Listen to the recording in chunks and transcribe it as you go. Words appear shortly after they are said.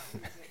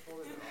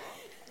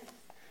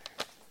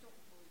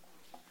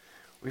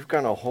We've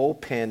gone a whole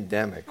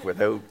pandemic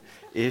without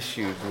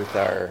issues with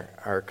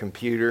our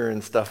computer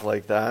and stuff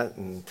like that,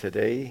 and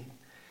today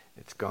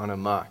it's gone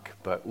amok.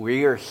 But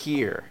we are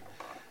here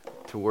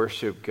to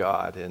worship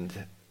God, and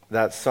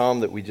that psalm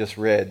that we just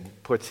read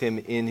puts him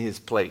in his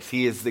place.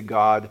 He is the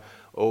God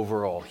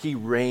over all. He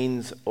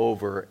reigns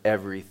over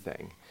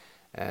everything.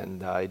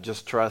 And I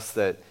just trust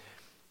that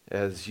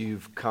as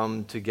you've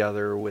come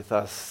together with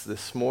us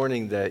this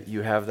morning, that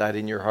you have that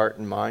in your heart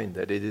and mind,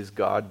 that it is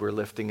God we're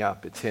lifting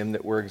up. It's him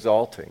that we're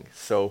exalting.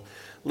 So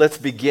let's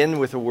begin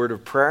with a word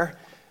of prayer,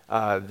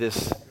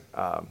 this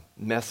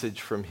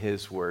message from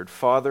his word.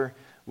 Father,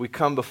 we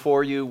come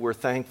before you. We're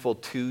thankful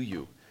to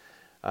you.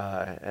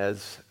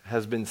 As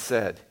has been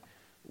said,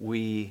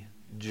 we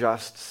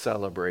just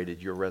celebrated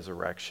your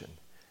resurrection.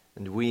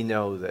 And we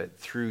know that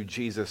through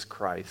Jesus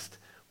Christ,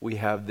 we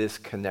have this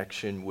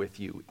connection with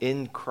you.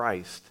 In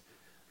Christ,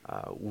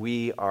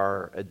 we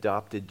are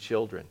adopted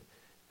children,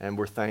 and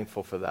we're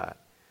thankful for that.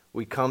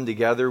 We come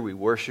together, we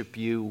worship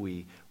you,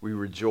 we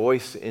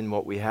rejoice in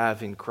what we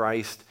have in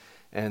Christ,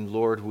 and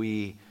Lord,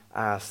 we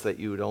ask that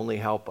you would only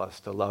help us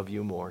to love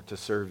you more, to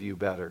serve you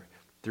better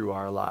through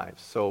our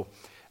lives. So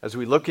as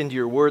we look into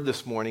your word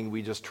this morning,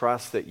 we just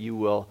trust that you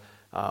will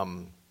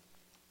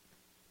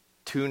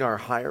tune our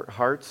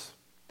hearts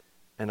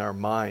and our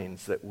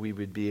minds, that we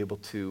would be able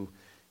to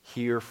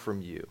hear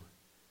from you.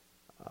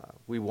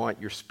 We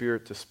want your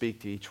Spirit to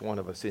speak to each one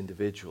of us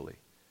individually.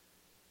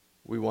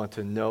 We want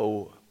to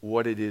know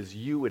what it is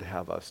you would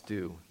have us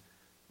do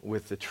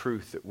with the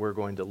truth that we're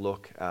going to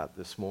look at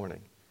this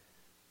morning.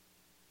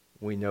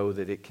 We know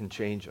that it can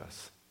change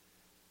us.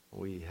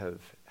 We have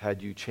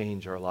had you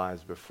change our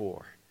lives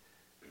before,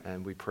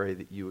 and we pray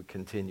that you would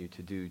continue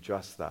to do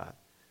just that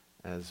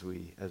as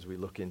we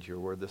look into your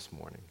word this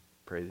morning.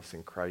 Pray this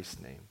in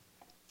Christ's name.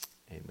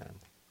 Amen.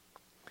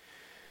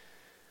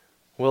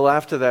 Well,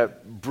 after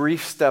that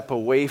brief step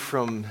away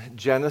from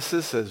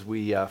Genesis as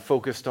we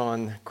focused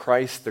on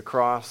Christ, the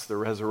cross, the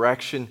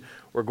resurrection,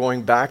 we're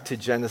going back to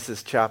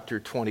Genesis chapter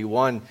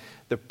 21.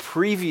 The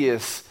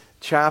previous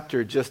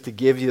chapter, just to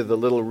give you the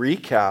little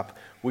recap,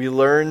 we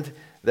learned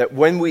that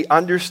when we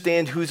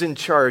understand who's in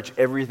charge,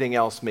 everything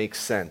else makes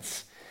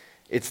sense.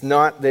 It's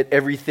not that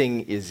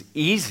everything is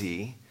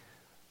easy,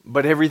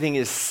 but everything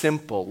is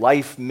simple.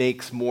 Life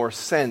makes more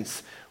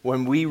sense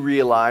when we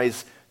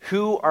realize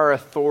who our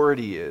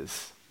authority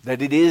is,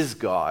 that it is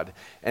God,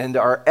 and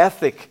our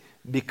ethic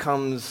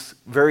becomes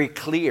very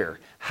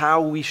clear,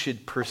 how we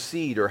should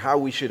proceed or how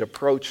we should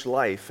approach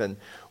life. And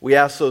we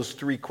ask those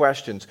three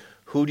questions: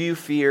 who do you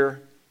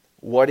fear,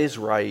 what is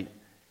right,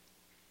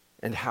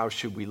 and how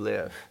should we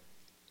live?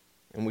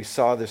 And we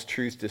saw this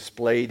truth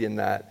displayed in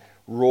that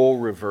role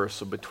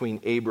reversal between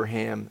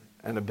Abraham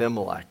and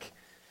Abimelech.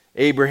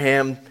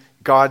 Abraham,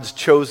 God's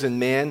chosen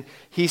man,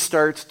 he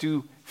starts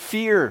to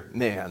fear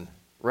man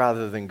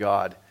rather than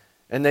God.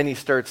 And then he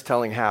starts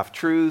telling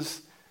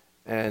half-truths,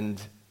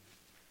 and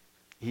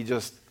he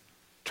just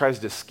tries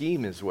to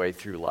scheme his way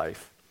through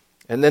life.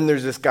 And then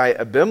there's this guy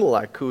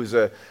Abimelech, who's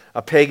a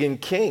pagan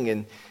king,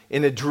 and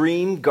in a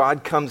dream,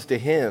 God comes to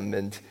him,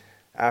 and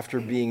after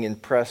being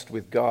impressed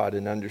with God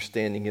and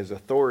understanding his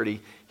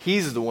authority,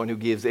 he's the one who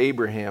gives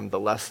Abraham the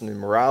lesson in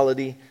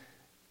morality.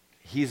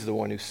 He's the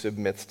one who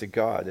submits to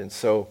God. And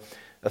so,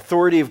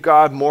 authority of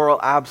God, moral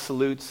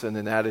absolutes, and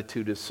an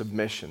attitude of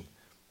submission.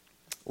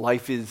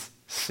 Life is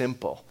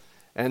simple.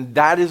 And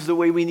that is the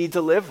way we need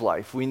to live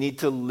life. We need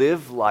to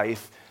live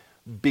life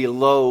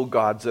below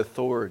God's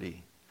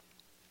authority,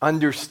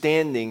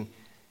 understanding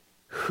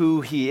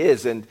who he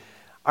is. And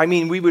I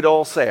mean, we would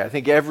all say, I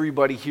think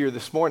everybody here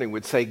this morning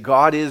would say,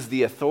 God is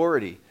the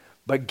authority.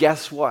 But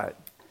guess what?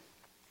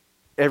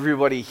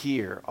 Everybody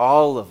here,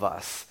 all of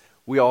us,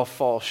 we all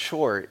fall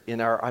short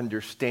in our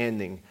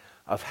understanding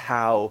of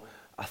how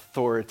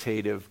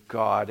authoritative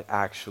God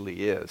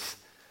actually is.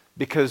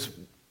 Because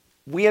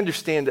we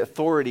understand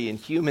authority in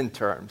human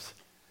terms,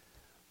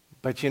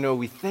 but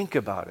we think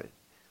about it.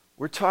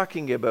 We're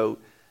talking about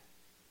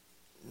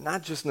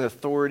not just an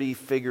authority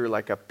figure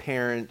like a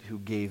parent who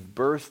gave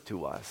birth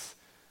to us,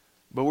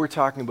 but we're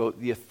talking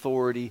about the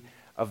authority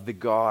of the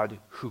God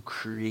who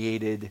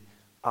created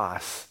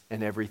us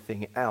and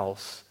everything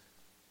else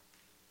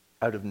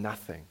out of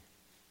nothing.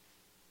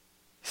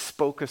 He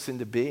spoke us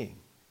into being.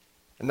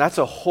 And that's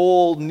a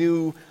whole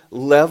new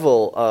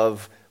level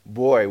of,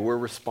 boy, we're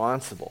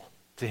responsible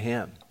to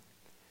him.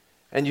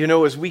 And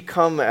as we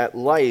come at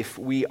life,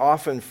 we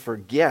often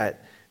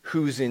forget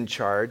who's in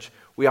charge.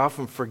 We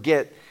often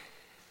forget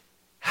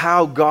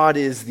how God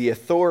is the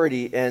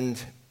authority,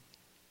 and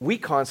we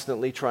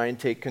constantly try and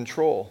take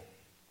control.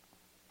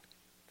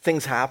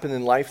 Things happen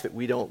in life that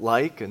we don't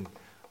like, and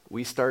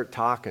we start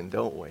talking,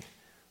 don't we?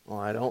 Well,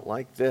 I don't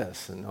like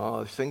this,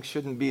 and things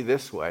shouldn't be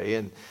this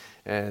way.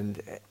 And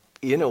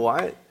you know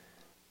what?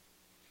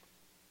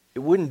 It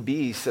wouldn't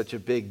be such a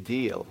big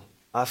deal,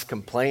 us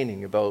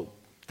complaining about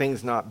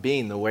things not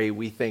being the way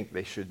we think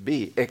they should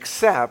be,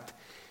 except,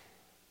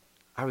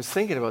 I was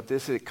thinking about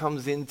this, it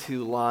comes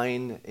into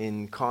line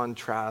in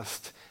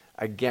contrast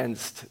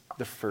against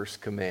the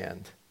first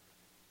command.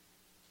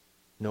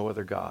 no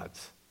other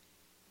gods.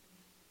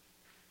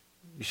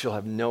 You shall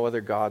have no other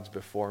gods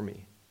before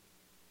me,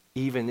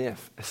 even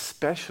if,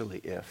 especially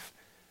if,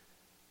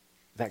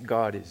 that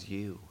God is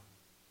you,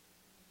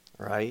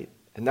 right?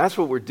 And that's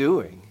what we're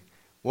doing.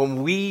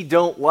 When we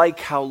don't like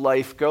how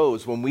life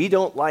goes, when we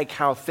don't like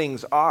how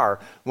things are,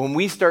 when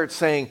we start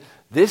saying,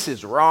 this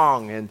is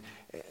wrong, and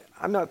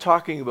I'm not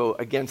talking about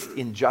against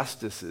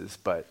injustices,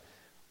 but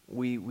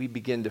we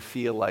begin to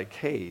feel like,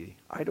 hey,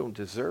 I don't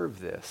deserve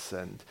this,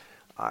 and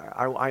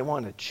I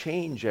want to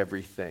change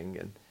everything.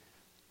 And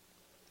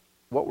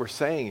what we're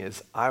saying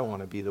is, I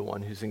want to be the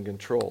one who's in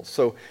control.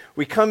 So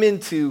we come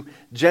into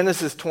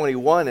Genesis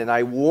 21, and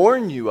I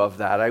warn you of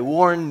that. I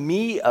warn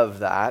me of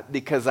that,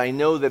 because I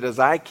know that as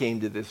I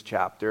came to this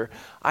chapter,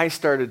 I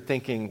started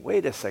thinking,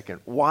 wait a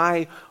second,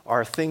 why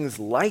are things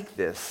like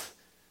this?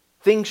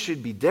 Things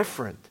should be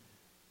different.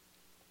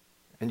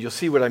 And you'll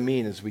see what I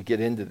mean as we get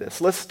into this.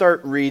 Let's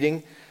start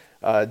reading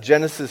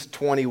Genesis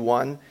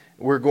 21.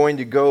 We're going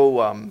to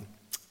go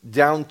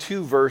down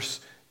to verse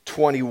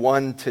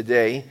 21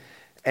 today.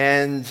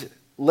 And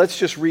let's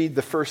just read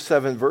the first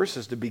 7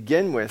 verses to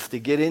begin with, to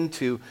get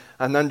into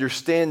an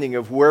understanding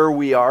of where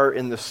we are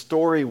in the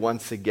story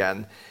once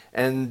again.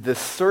 And the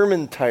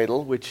sermon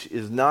title, which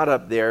is not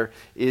up there,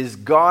 is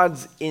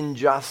God's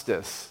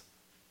Injustice, ?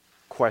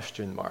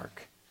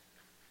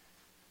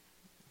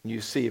 You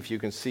see if you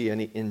can see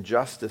any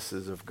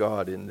injustices of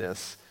God in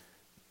this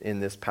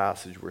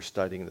passage we're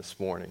studying this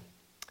morning.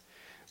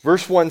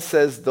 Verse 1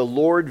 says, the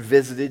Lord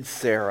visited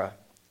Sarah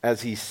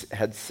as he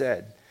had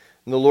said.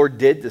 And the Lord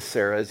did to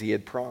Sarah as he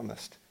had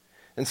promised.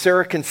 And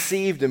Sarah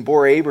conceived and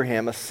bore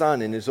Abraham a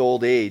son in his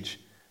old age,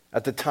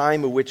 at the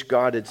time of which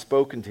God had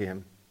spoken to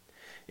him.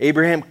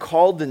 Abraham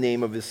called the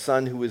name of his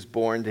son who was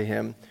born to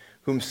him,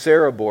 whom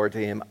Sarah bore to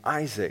him,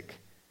 Isaac.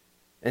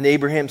 And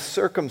Abraham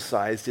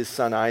circumcised his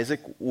son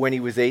Isaac when he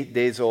was 8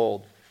 days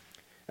old,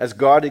 as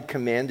God had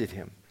commanded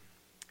him.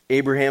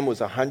 Abraham was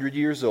 100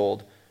 years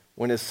old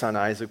when his son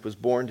Isaac was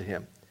born to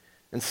him.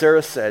 And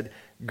Sarah said,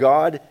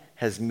 God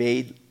has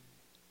made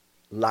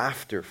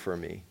laughter for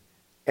me.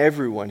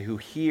 Everyone who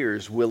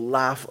hears will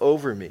laugh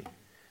over me.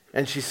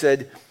 And she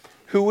said,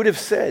 who would have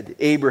said to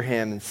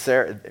Abraham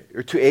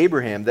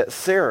that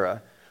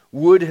Sarah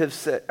would have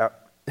said,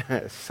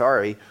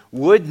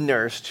 would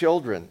nurse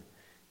children?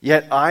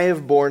 Yet I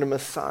have borne him a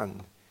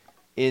son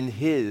in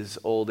his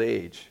old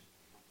age.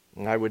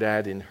 And I would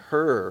add in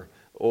her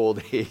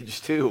old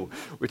age too,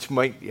 which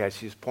might,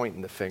 she's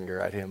pointing the finger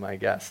at him, I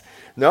guess.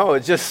 No,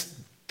 it's just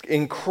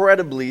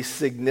incredibly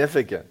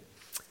significant.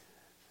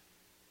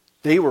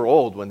 They were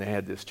old when they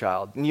had this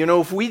child. And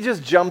if we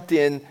just jumped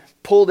in,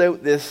 pulled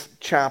out this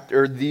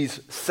chapter,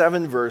 these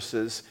 7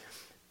 verses,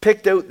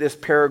 picked out this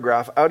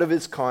paragraph out of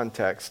its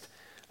context,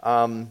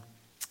 and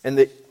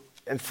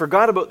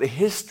forgot about the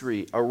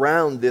history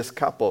around this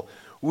couple,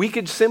 we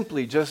could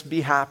simply just be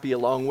happy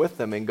along with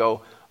them and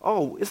go,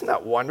 oh, isn't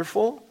that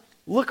wonderful?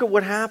 Look at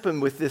what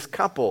happened with this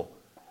couple.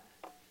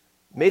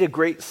 Made a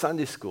great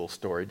Sunday school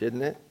story,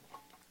 didn't it?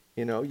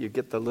 You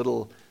get the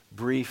little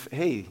brief,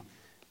 hey,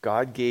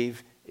 God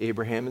gave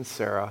Abraham and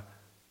Sarah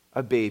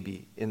a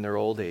baby in their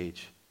old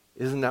age.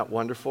 Isn't that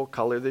wonderful?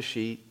 Color the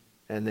sheet,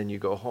 and then you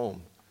go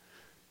home.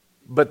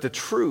 But the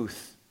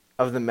truth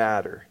of the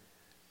matter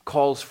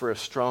calls for a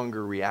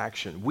stronger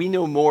reaction. We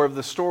know more of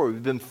the story.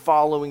 We've been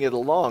following it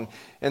along.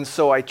 And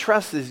so I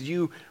trust as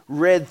you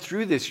read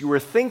through this, you were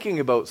thinking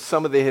about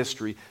some of the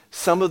history,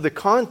 some of the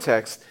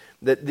context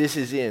that this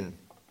is in.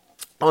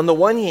 On the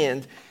one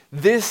hand,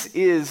 this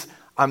is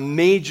a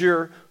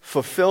major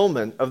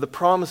fulfillment of the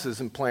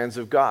promises and plans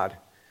of God.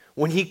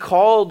 When he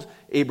called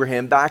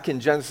Abraham back in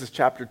Genesis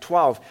chapter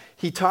 12,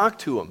 he talked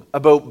to him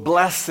about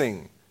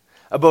blessing,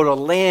 about a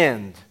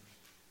land,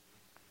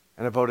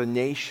 and about a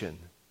nation.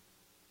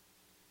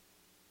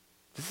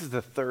 This is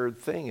the third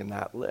thing in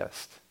that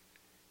list.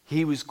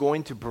 He was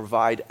going to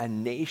provide a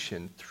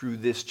nation through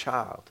this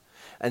child.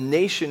 A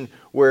nation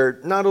where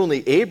not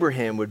only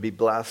Abraham would be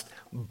blessed,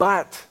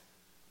 but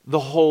the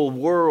whole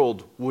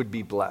world would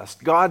be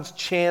blessed. God's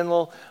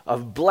channel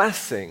of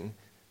blessing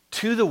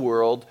to the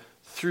world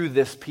through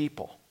this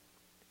people.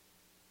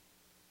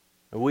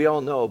 And we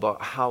all know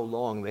about how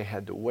long they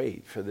had to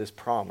wait for this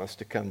promise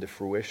to come to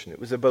fruition. It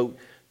was about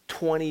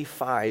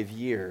 25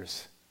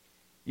 years.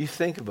 You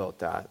think about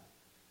that.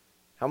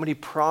 How many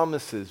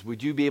promises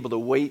would you be able to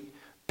wait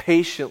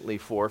patiently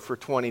for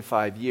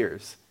 25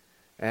 years?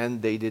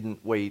 And they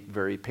didn't wait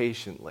very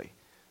patiently.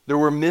 There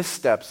were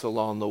missteps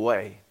along the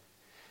way.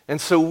 And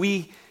so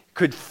we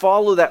could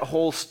follow that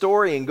whole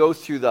story and go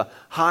through the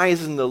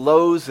highs and the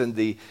lows and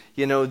the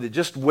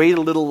just wait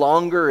a little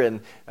longer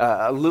and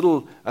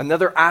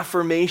another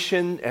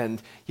affirmation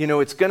and,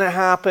 it's going to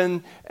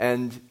happen.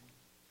 And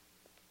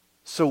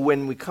so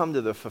when we come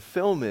to the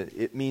fulfillment,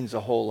 it means a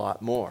whole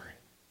lot more,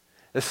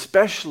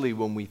 especially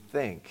when we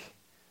think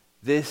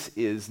this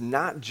is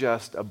not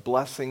just a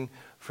blessing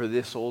for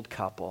this old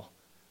couple,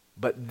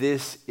 but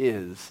this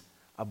is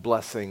a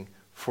blessing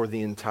for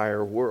the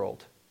entire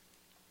world.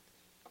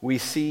 We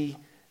see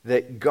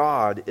that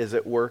God is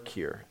at work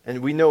here.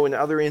 And we know in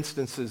other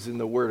instances in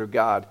the Word of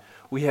God,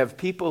 we have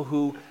people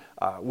who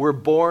were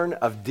born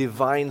of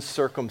divine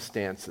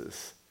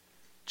circumstances.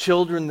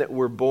 Children that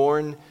were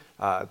born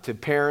to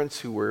parents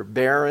who were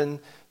barren,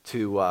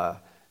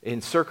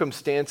 in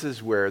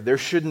circumstances where there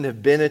shouldn't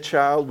have been a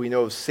child. We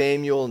know of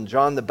Samuel and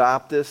John the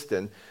Baptist,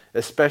 and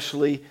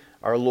especially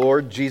our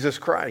Lord Jesus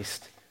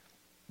Christ.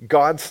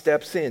 God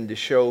steps in to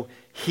show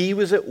he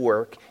was at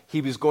work.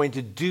 He was going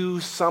to do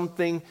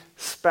something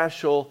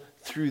special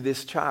through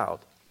this child.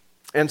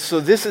 And so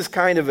this is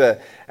kind of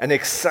an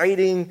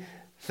exciting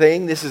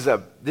thing. This is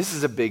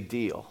a big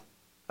deal,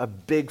 a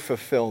big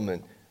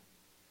fulfillment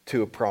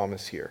to a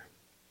promise here.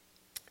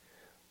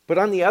 But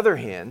on the other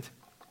hand,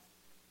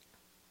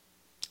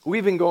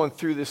 we've been going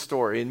through this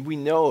story, and we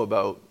know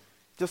about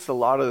just a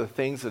lot of the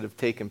things that have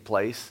taken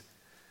place.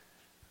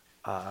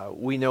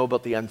 We know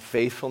about the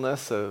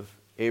unfaithfulness of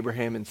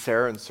Abraham and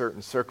Sarah in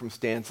certain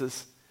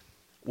circumstances.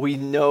 We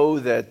know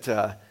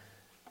that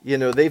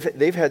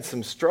they've had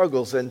some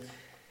struggles, and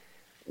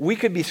we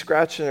could be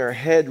scratching our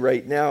head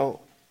right now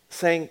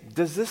saying,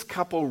 does this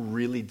couple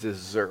really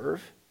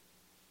deserve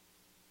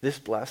this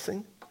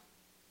blessing?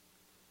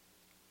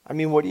 I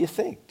mean, what do you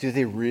think? Do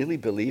they really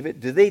believe it?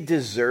 Do they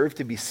deserve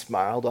to be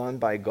smiled on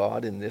by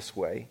God in this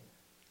way?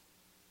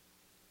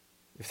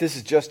 If this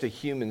is just a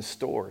human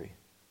story,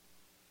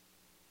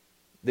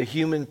 the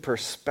human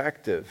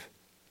perspective,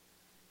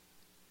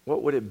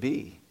 what would it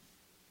be?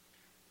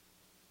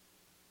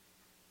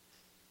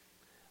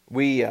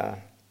 We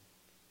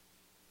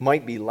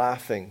might be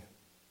laughing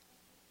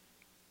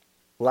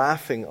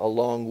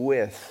along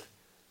with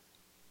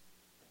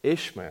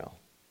Ishmael,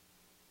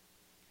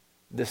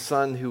 the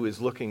son who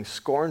is looking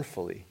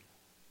scornfully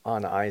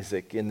on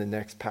Isaac in the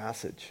next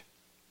passage.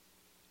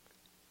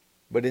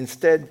 But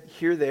instead,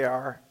 here they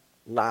are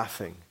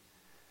laughing.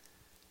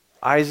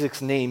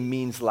 Isaac's name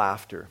means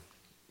laughter.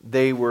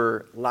 They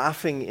were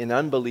laughing in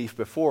unbelief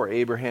before.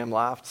 Abraham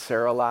laughed,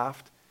 Sarah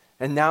laughed,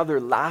 and now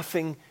they're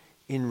laughing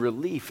in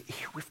relief.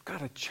 We've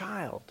got a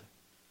child.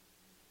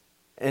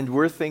 And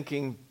we're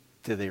thinking,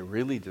 do they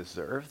really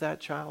deserve that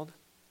child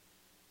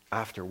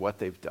after what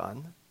they've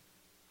done?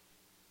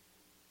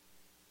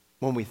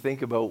 When we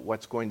think about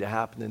what's going to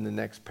happen in the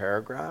next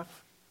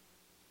paragraph,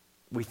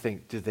 we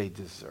think, do they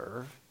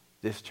deserve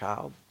this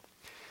child?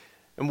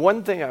 And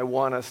one thing I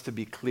want us to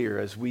be clear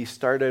as we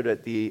start out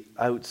at the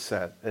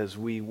outset, as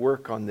we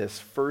work on this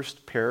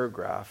first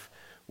paragraph,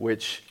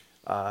 which,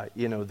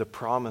 the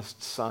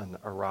promised son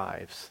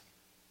arrives.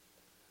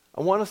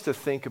 I want us to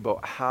think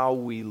about how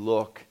we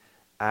look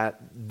at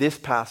this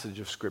passage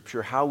of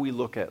Scripture, how we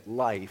look at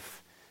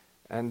life,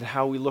 and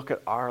how we look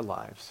at our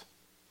lives.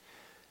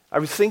 I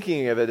was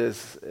thinking of it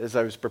as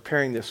I was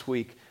preparing this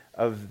week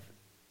of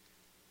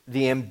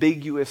the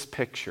ambiguous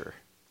picture.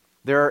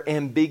 There are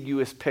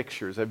ambiguous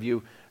pictures. Have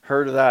you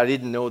heard of that? I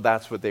didn't know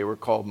that's what they were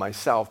called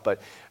myself.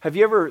 But have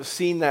you ever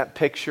seen that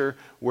picture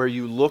where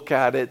you look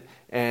at it,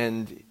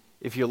 and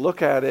if you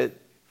look at it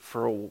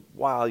for a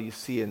while, you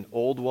see an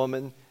old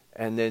woman,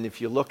 and then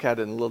if you look at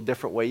it in a little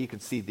different way, you can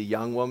see the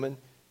young woman?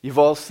 You've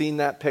all seen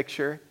that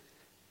picture?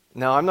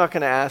 Now, I'm not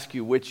going to ask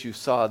you which you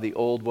saw, the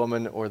old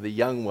woman or the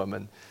young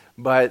woman,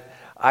 but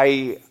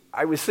I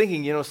was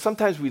thinking,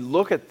 sometimes we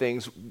look at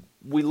things,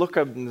 we look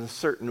at them in a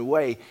certain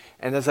way.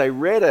 And as I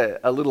read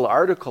a little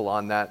article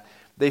on that,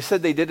 they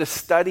said they did a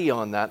study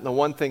on that. And the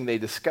one thing they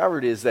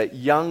discovered is that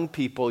young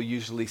people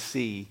usually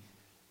see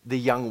the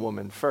young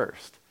woman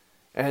first.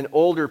 And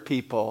older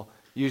people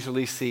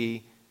usually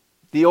see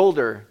the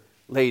older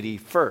lady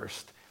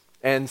first.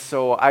 And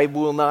so I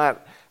will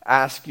not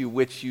ask you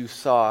which you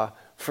saw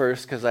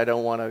first, because I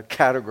don't want to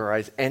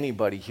categorize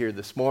anybody here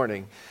this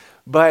morning.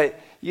 But,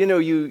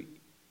 you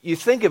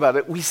think about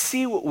it, we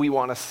see what we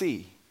want to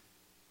see.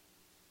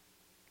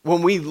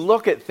 When we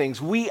look at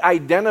things, we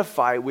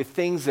identify with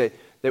things that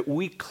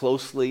we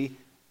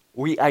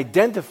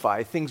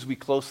identify things we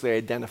closely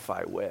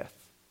identify with.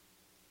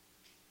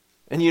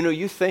 And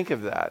you think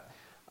of that.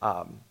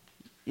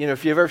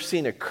 If you've ever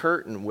seen a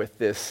curtain with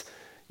this,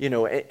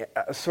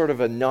 a sort of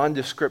a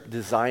nondescript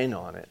design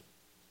on it,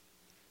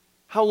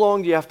 how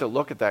long do you have to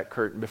look at that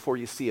curtain before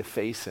you see a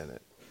face in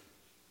it?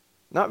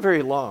 Not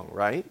very long,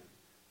 right?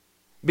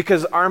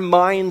 Because our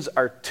minds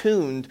are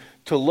tuned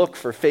to look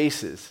for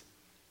faces.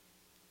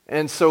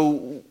 And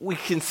so we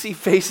can see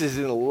faces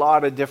in a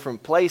lot of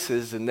different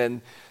places, and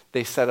then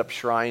they set up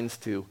shrines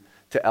to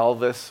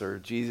Elvis or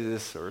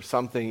Jesus or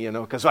something,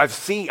 because I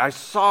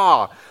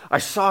saw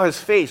his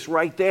face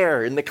right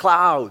there in the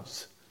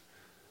clouds.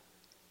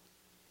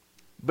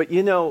 But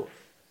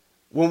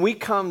when we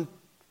come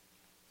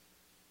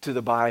to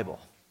the Bible,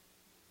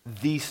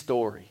 the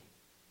story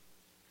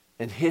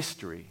and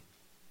history,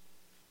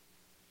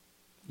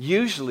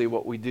 usually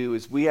what we do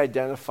is we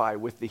identify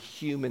with the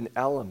human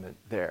element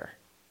there.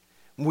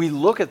 We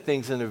look at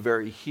things in a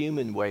very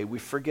human way. We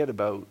forget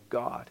about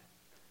God.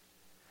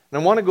 And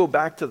I want to go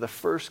back to the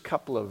first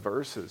couple of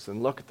verses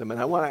and look at them.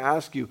 And I want to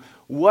ask you,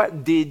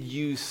 what did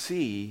you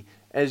see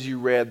as you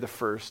read the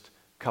first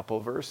couple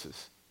of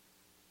verses?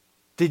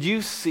 Did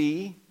you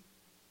see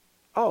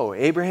oh,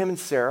 Abraham and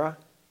Sarah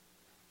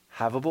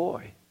have a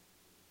boy.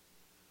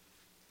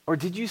 Or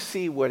did you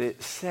see what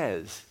it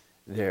says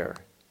there?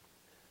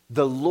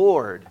 The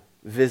Lord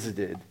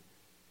visited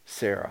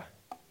Sarah,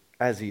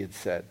 as he had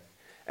said.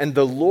 And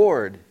the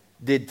Lord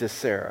did to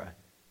Sarah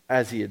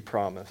as he had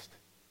promised.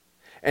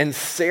 And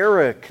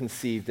Sarah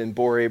conceived and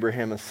bore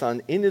Abraham a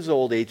son in his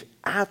old age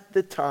at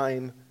the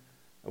time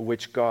of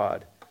which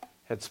God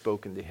had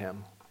spoken to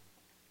him.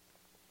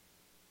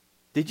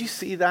 Did you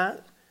see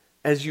that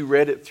as you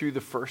read it through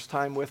the first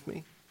time with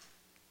me?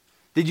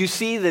 Did you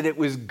see that it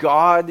was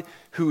God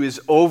who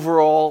is over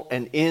all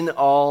and in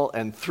all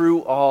and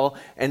through all?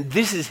 And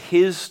this is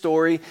his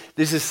story.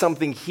 This is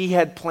something he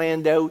had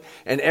planned out.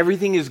 And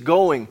everything is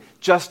going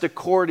just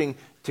according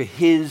to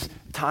his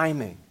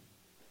timing.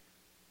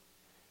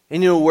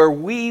 And where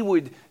we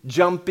would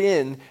jump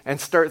in and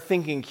start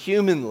thinking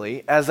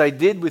humanly, as I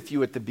did with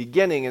you at the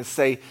beginning, and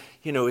say,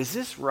 is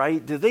this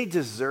right? Do they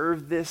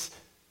deserve this?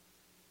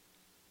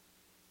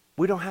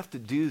 We don't have to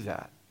do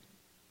that.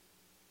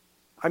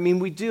 I mean,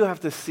 we do have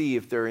to see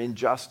if there are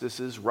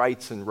injustices,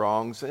 rights and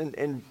wrongs,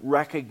 and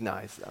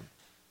recognize them.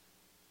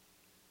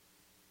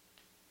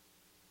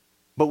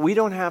 But we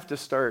don't have to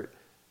start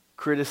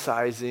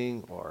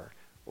criticizing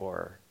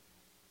or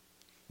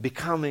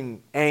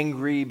becoming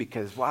angry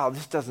because, wow,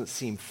 this doesn't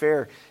seem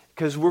fair,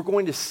 because we're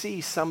going to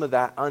see some of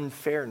that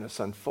unfairness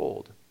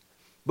unfold.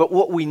 But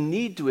what we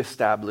need to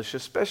establish,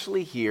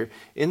 especially here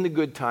in the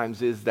good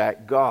times, is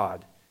that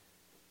God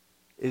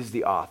is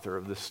the author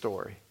of the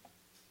story.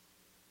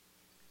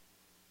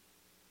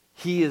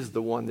 He is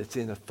the one that's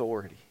in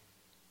authority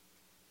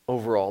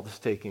over all that's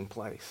taking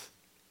place.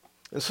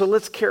 And so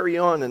let's carry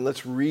on and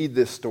let's read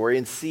this story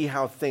and see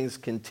how things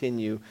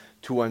continue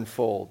to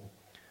unfold.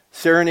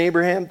 Sarah and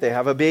Abraham, they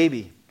have a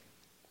baby.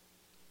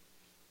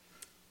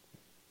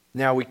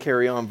 Now we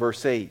carry on,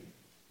 verse 8.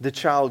 The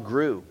child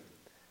grew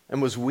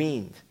and was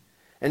weaned,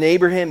 and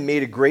Abraham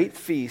made a great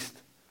feast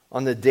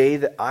on the day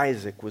that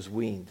Isaac was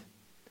weaned.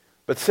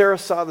 But Sarah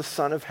saw the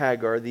son of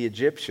Hagar, the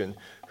Egyptian,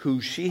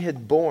 who she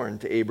had borne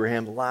to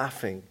Abraham,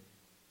 laughing.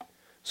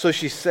 So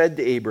she said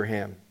to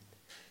Abraham,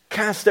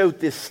 "Cast out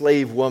this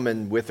slave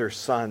woman with her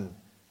son."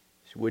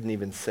 She wouldn't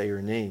even say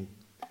her name.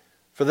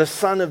 "For the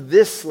son of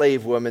this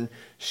slave woman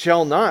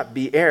shall not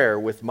be heir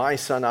with my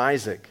son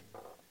Isaac."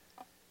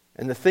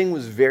 And the thing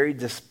was very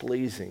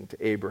displeasing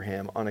to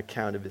Abraham on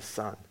account of his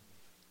son.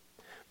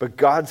 But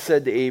God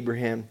said to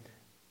Abraham,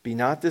 "Be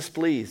not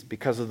displeased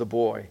because of the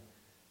boy,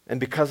 and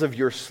because of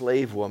your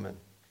slave woman.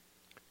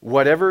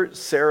 Whatever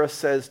Sarah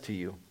says to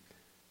you,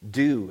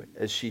 do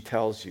as she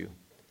tells you.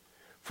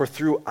 For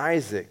through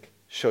Isaac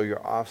shall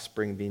your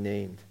offspring be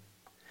named.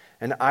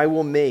 And I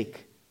will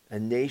make a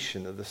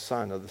nation of the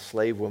son of the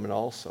slave woman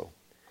also,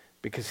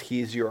 because he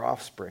is your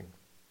offspring."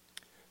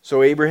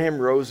 So Abraham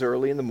rose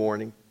early in the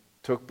morning,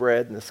 took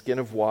bread and a skin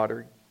of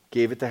water,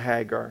 gave it to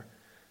Hagar,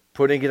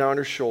 putting it on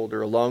her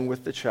shoulder along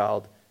with the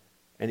child,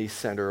 and he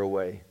sent her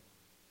away.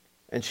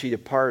 And she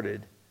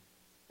departed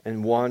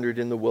and wandered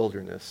in the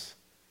wilderness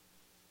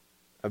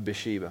of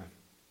Beersheba.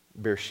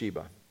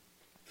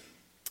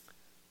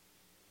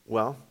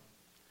 Well,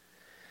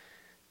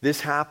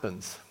 this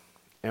happens,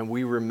 and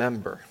we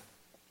remember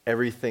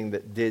everything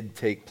that did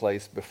take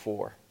place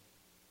before.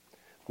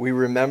 We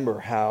remember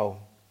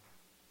how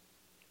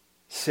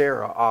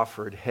Sarah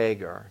offered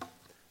Hagar,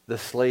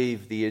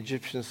 the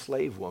Egyptian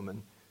slave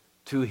woman,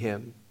 to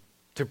him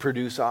to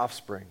produce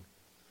offspring.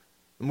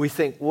 And we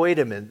think, wait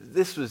a minute,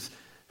 this was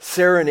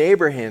Sarah and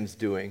Abraham's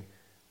doing.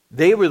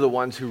 They were the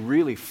ones who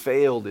really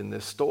failed in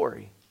this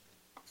story.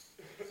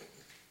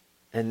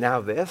 And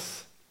now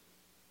this?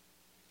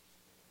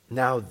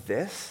 Now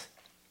this?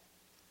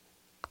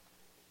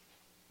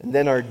 And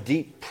then our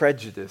deep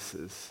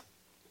prejudices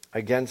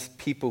against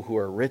people who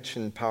are rich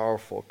and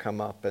powerful come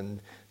up,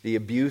 and the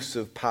abuse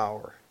of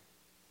power.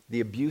 The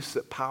abuse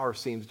that power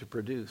seems to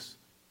produce.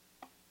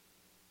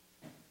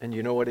 And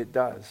you know what it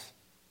does?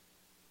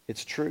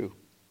 It's true.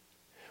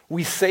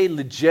 We say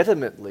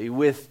legitimately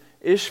with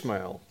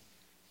Ishmael,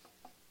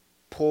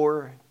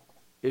 poor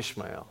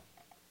Ishmael.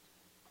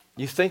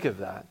 You think of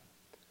that.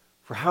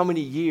 For how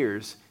many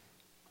years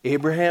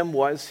Abraham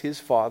was his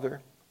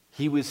father?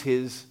 He was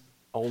his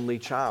only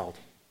child.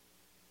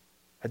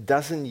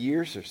 12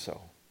 years or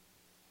so.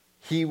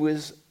 He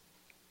was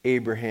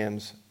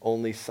Abraham's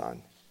only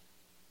son.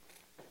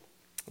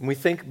 And we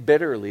think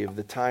bitterly of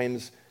the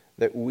times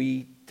that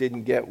we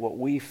didn't get what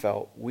we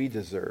felt we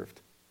deserved.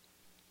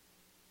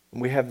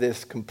 And we have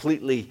this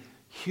completely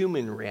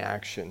human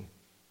reaction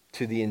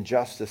to the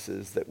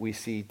injustices that we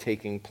see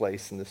taking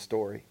place in the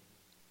story.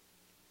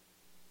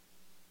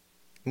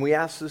 And we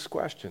ask this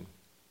question.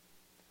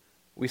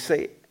 We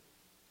say,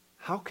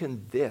 how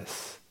can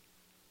this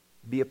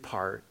be a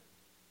part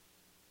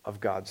of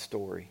God's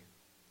story?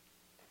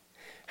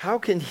 How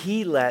can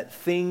he let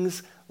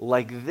things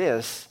like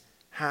this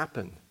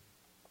happen?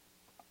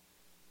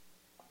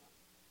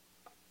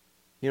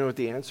 You know what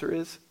the answer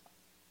is?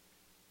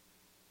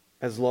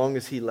 As long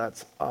as he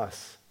lets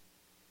us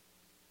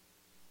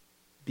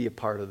be a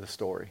part of the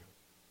story.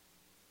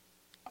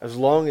 As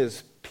long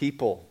as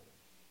people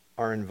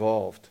are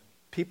involved,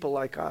 people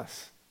like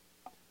us.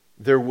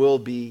 There will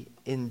be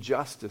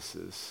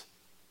injustices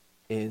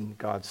in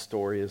God's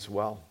story as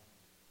well.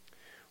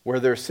 Where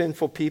there are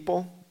sinful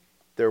people,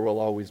 there will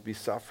always be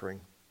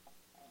suffering.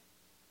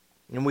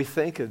 And we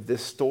think of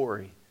this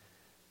story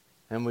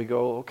and we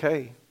go,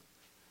 okay,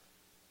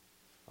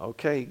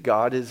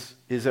 God is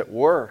at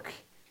work,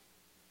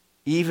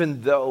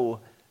 even though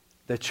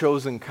the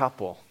chosen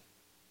couple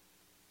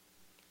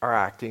are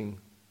acting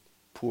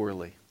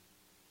poorly,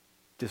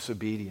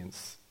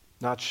 disobedience,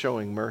 not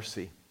showing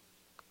mercy.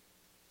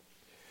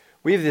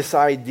 We have this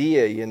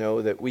idea,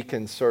 that we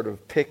can sort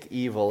of pick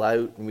evil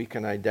out and we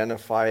can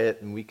identify it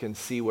and we can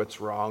see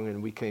what's wrong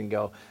and we can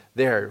go,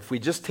 there, if we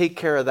just take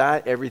care of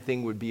that,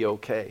 everything would be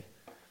okay.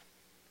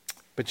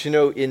 But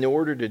in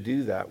order to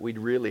do that, we'd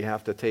really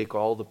have to take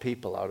all the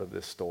people out of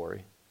this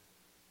story.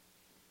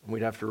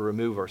 We'd have to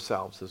remove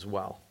ourselves as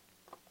well.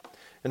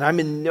 And I'm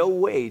in no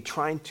way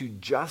trying to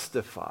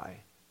justify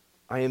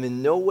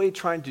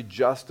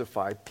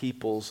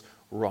people's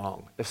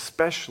wrong,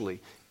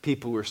 especially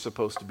people who are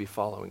supposed to be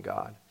following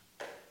God.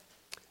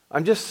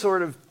 I'm just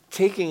sort of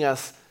taking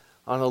us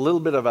on a little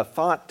bit of a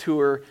thought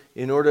tour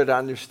in order to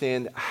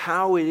understand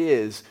how it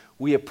is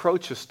we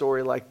approach a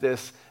story like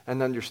this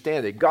and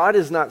understand it. God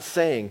is not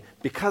saying,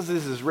 because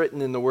this is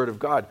written in the Word of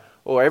God,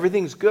 oh,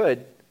 everything's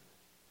good.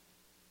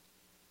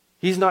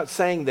 He's not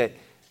saying that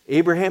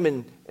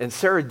Abraham and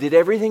Sarah did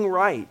everything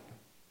right.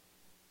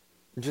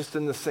 Just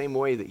in the same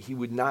way that he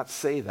would not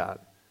say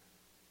that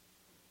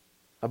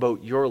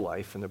about your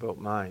life and about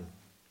mine.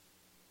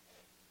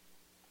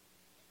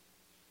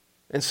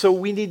 And so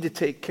we need to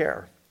take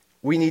care.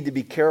 We need to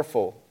be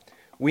careful.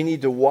 We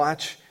need to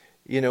watch,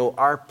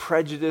 our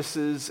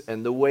prejudices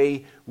and the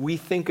way we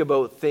think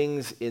about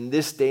things in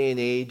this day and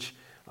age.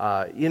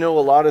 A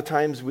lot of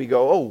times we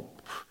go,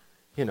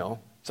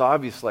 it's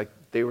obvious like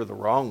they were the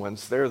wrong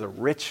ones. They're the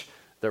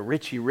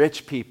richy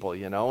rich people,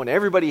 and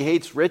everybody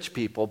hates rich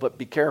people, but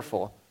be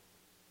careful.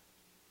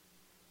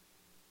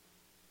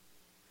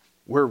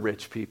 We're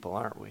rich people,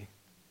 aren't we?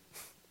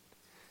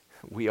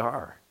 We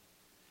are.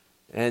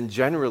 And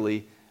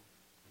generally,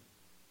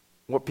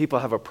 what people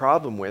have a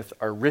problem with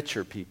are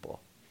richer people,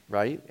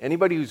 right?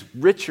 Anybody who's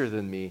richer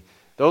than me,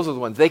 those are the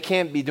ones. They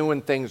can't be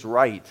doing things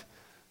right.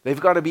 They've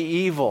got to be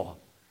evil.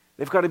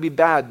 They've got to be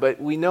bad. But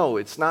we know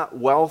it's not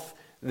wealth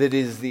that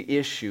is the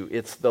issue.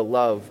 It's the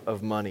love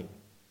of money.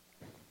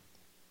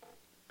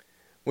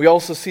 We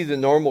also see the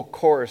normal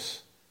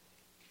course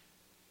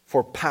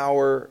for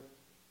power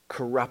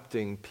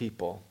corrupting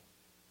people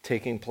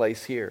taking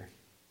place here.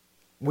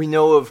 We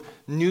know of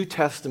New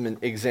Testament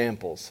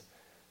examples.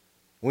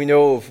 We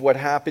know of what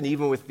happened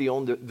even with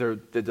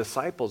the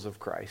disciples of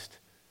Christ.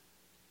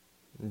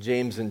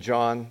 James and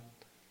John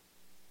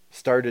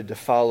started to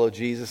follow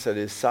Jesus at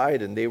his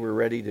side, and they were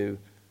ready to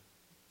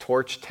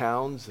torch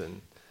towns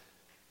and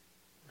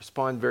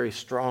respond very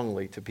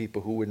strongly to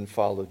people who wouldn't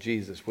follow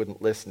Jesus,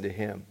 wouldn't listen to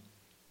him.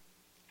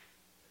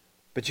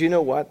 But you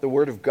know what? The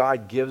Word of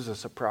God gives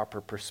us a proper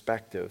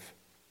perspective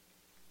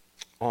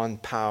on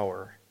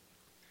power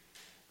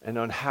and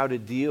on how to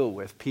deal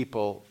with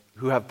people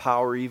who have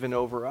power even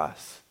over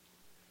us.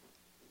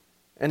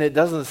 And it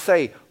doesn't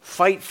say,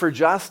 fight for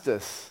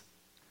justice.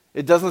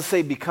 It doesn't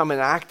say, become an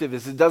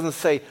activist. It doesn't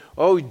say,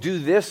 oh, do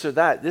this or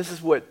that. This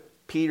is what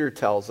Peter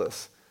tells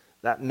us,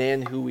 that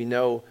man who we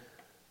know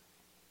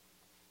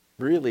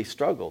really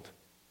struggled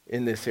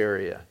in this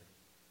area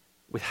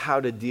with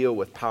how to deal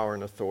with power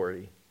and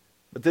authority.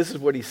 But this is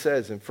what he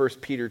says in 1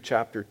 Peter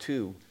chapter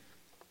 2,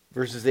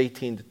 verses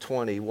 18 to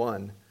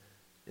 21,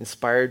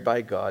 inspired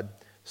by God.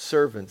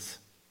 Servants,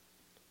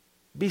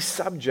 be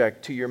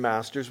subject to your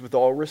masters with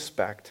all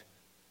respect,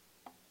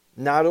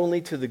 not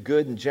only to the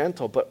good and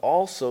gentle, but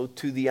also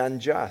to the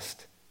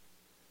unjust.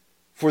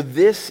 For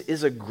this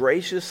is a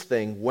gracious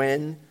thing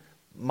when,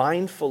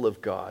 mindful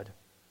of God,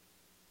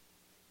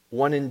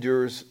 one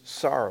endures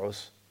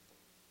sorrows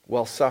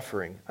while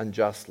suffering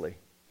unjustly.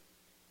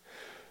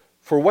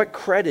 For what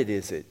credit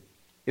is it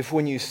if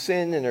when you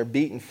sin and are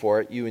beaten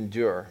for it, you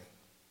endure?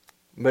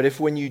 But if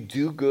when you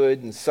do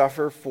good and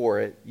suffer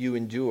for it, you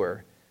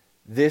endure,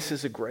 this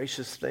is a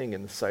gracious thing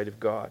in the sight of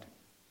God.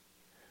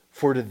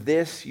 For to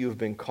this you have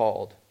been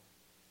called,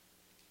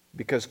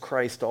 because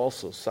Christ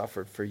also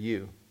suffered for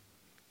you,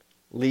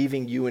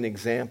 leaving you an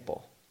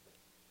example,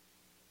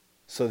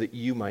 so that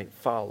you might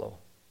follow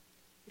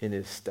in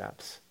his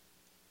steps.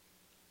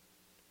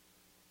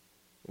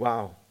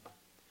 Wow.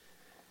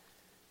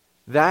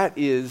 That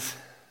is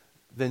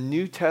the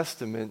New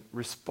Testament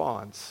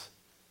response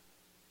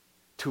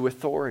to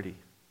authority,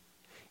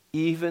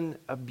 even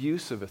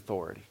abusive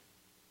authority.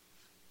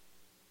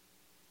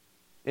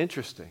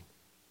 Interesting.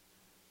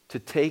 To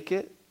take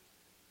it,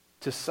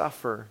 to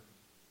suffer,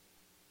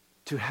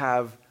 to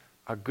have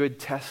a good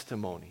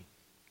testimony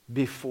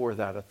before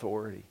that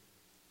authority.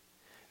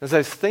 As I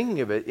was thinking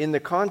of it, in the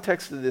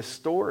context of this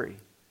story,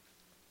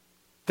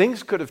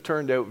 things could have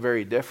turned out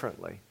very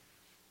differently.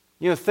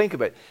 Think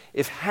of it.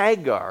 If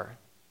Hagar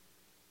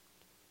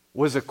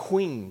was a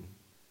queen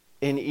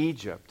in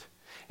Egypt,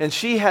 and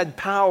she had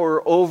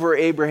power over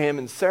Abraham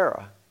and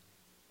Sarah,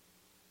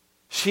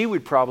 she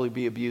would probably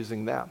be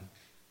abusing them.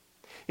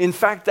 In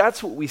fact,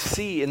 that's what we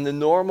see in the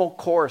normal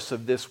course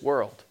of this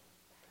world.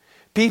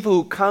 People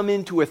who come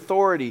into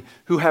authority,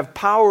 who have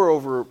power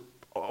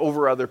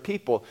over other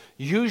people,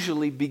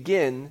 usually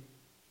begin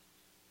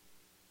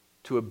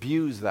to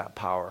abuse that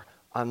power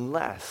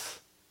unless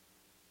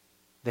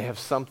they have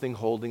something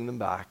holding them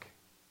back.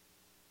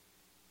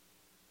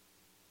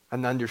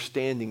 An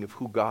understanding of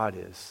who God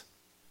is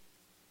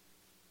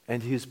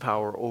and his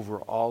power over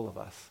all of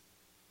us.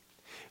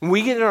 And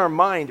we get in our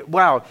mind,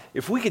 wow,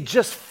 if we could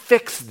just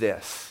fix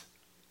this,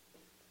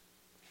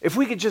 if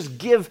we could just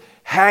give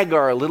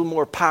Hagar a little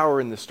more power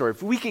in the story,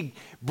 if we could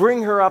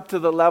bring her up to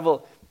the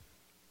level,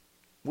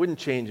 wouldn't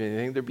change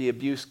anything. There'd be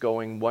abuse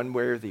going one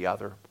way or the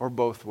other, or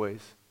both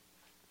ways.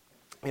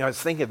 I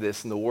was thinking of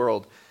this in the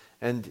world,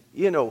 and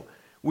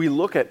we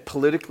look at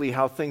politically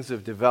how things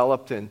have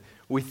developed, and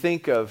we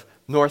think of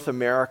North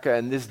America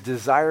and this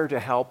desire to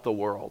help the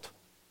world.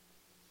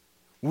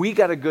 We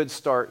got a good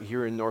start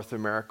here in North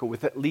America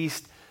with at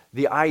least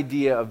the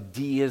idea of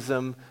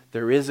deism.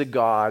 There is a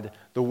God,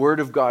 the Word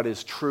of God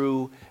is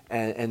true,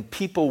 and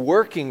people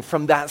working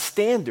from that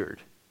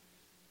standard.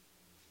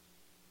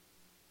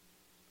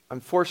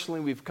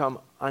 Unfortunately, we've come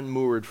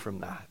unmoored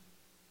from that.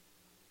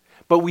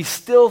 But we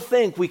still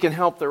think we can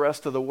help the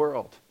rest of the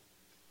world.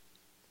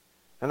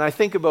 And I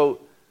think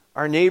about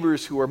our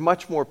neighbors who are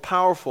much more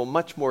powerful,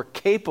 much more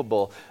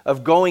capable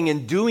of going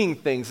and doing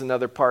things in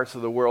other parts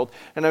of the world.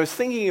 And I was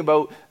thinking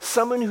about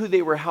someone who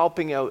they were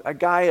helping out,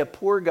 a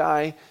poor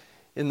guy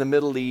in the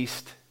Middle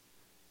East,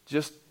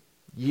 just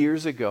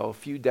years ago, a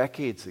few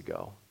decades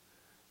ago.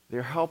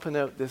 They're helping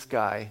out this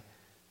guy,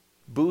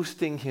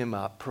 boosting him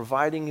up,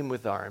 providing him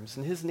with arms.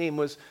 And his name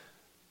was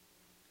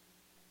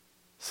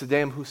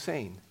Saddam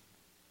Hussein.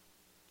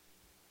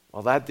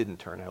 Well, that didn't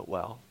turn out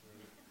well.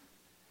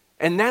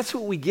 And that's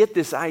what we get,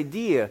 this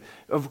idea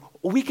of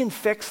we can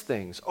fix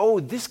things. Oh,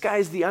 this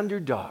guy's the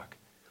underdog.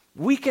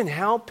 We can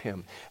help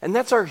him. And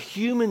that's our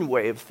human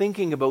way of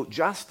thinking about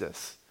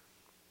justice.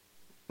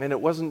 And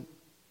it wasn't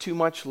too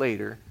much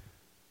later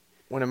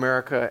when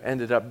America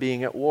ended up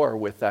being at war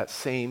with that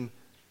same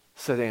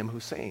Saddam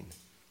Hussein.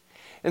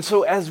 And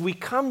so as we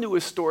come to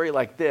a story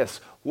like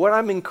this, what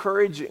I'm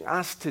encouraging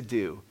us to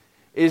do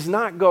is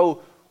not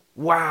go,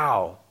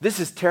 wow, this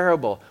is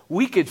terrible.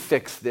 We could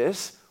fix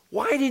this.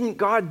 Why didn't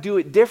God do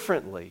it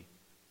differently?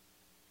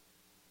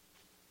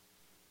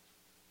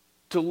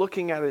 To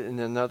looking at it in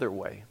another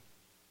way.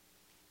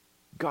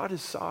 God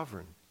is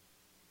sovereign.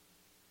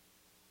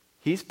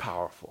 He's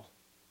powerful.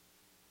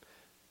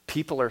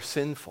 People are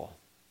sinful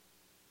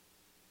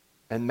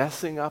and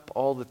messing up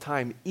all the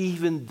time,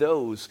 even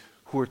those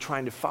who are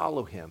trying to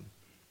follow him.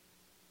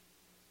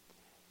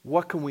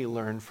 What can we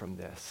learn from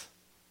this?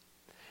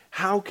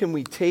 How can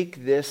we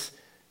take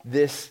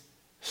this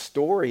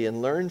story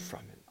and learn from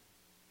it?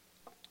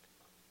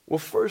 Well,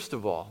 first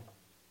of all,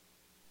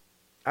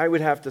 I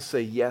would have to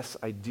say, yes,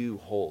 I do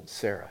hold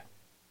Sarah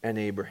and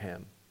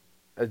Abraham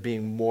as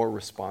being more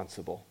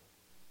responsible.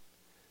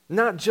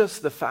 Not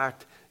just the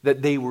fact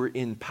that they were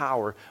in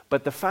power,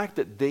 but the fact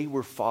that they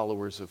were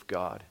followers of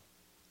God.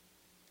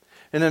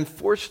 And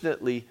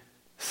unfortunately,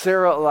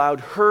 Sarah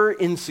allowed her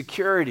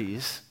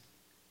insecurities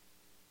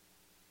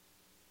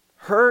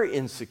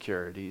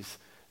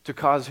to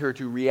cause her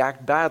to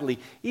react badly,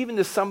 even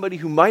to somebody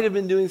who might have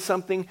been doing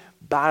something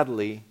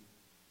badly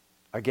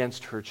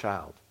against her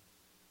child.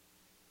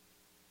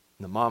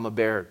 And the mama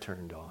bear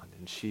turned on,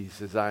 and she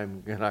says,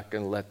 I'm not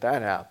going to let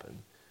that happen.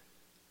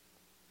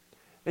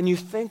 And you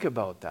think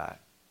about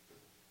that.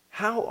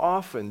 How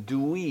often do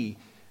we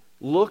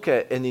look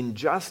at an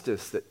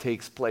injustice that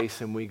takes place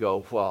and we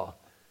go, well,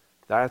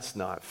 that's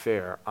not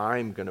fair.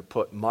 I'm going to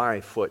put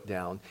my foot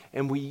down.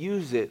 And we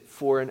use it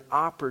for an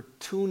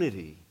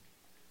opportunity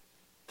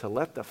to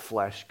let the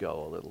flesh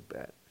go a little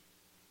bit,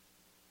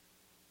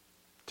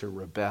 to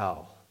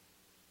rebel,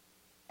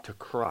 to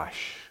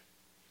crush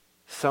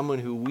someone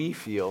who we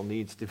feel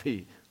needs to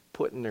be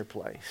put in their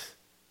place.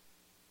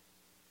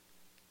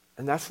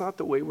 And that's not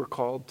the way we're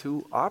called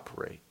to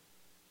operate.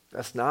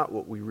 That's not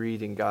what we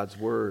read in God's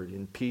word,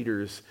 in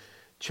Peter's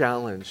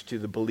challenge to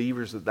the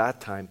believers at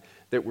that time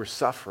that were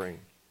suffering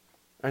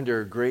under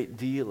a great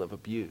deal of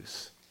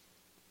abuse.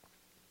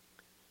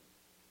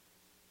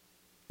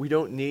 We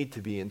don't need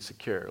to be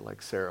insecure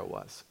like Sarah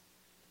was.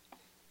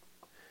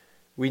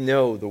 We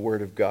know the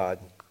word of God.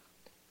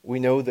 We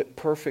know that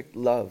perfect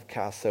love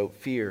casts out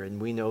fear,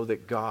 and we know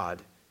that God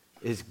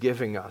is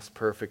giving us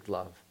perfect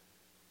love.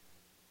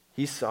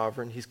 He's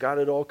sovereign. He's got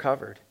it all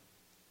covered.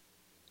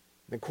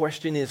 The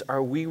question is,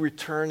 are we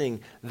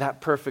returning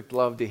that perfect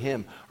love to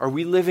him? Are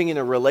we living in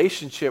a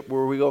relationship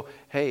where we go,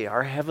 hey,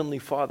 our Heavenly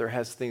Father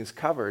has things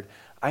covered.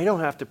 I don't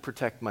have to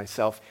protect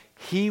myself.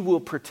 He will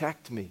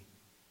protect me.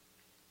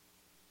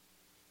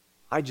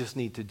 I just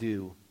need to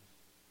do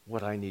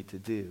what I need to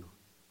do.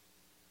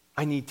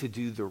 I need to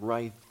do the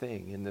right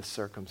thing in this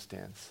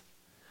circumstance.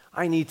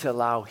 I need to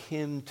allow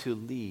him to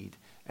lead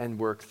and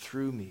work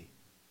through me.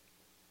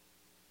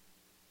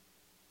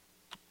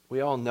 We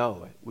all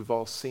know it. We've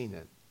all seen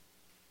it.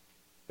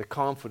 The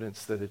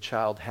confidence that a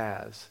child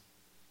has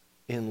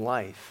in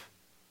life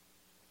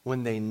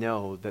when they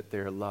know that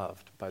they're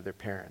loved by their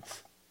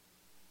parents.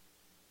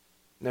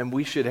 And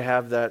we should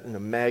have that in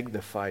a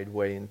magnified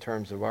way in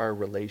terms of our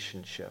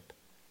relationship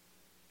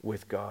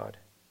with God.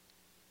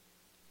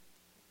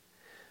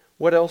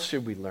 What else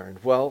should we learn?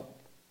 Well,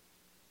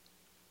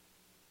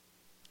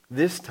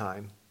 this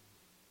time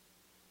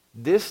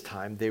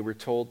they were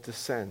told to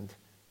send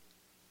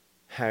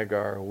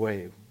Hagar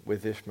away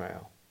with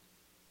Ishmael.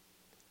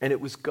 And it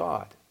was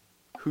God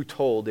who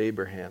told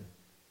Abraham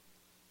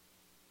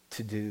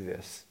to do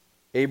this.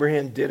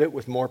 Abraham did it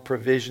with more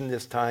provision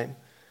this time,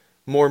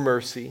 more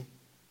mercy,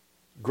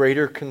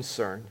 greater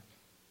concern.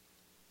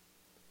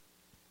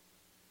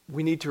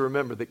 We need to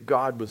remember that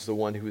God was the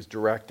one who was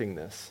directing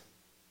this.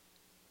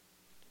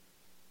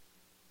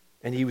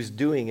 And he was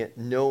doing it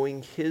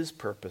knowing his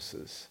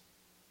purposes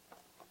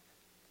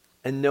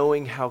and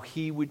knowing how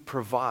he would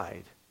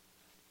provide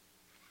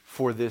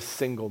for this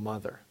single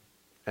mother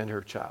and her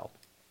child.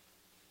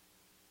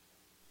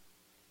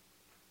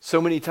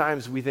 So many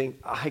times we think,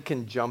 I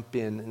can jump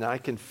in and I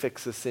can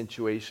fix a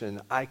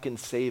situation, I can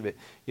save it.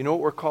 You know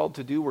what we're called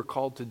to do? We're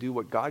called to do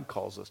what God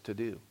calls us to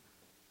do.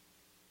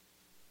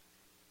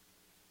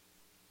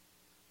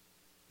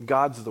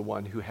 God's the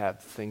one who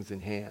had things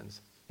in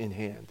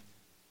hand.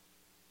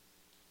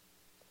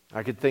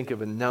 I could think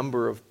of a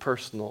number of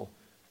personal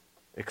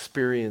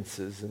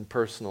experiences and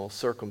personal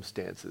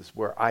circumstances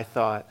where I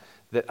thought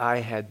that I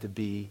had to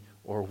be,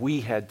 or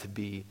we had to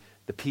be,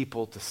 the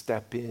people to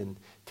step in,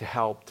 to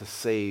help, to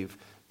save,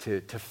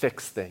 to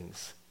fix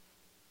things.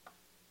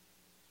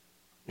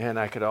 And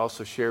I could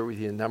also share with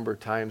you a number of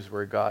times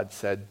where God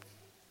said,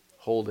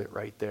 hold it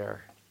right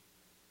there.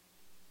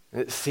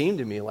 And it seemed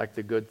to me like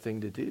the good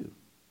thing to do.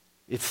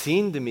 It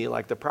seemed to me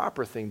like the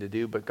proper thing to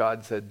do, but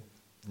God said,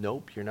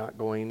 nope, you're not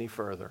going any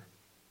further.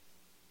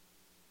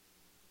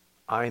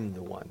 I'm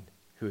the one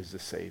who is the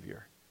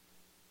Savior.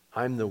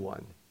 I'm the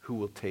one who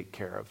will take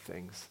care of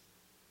things.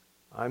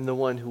 I'm the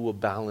one who will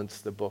balance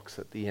the books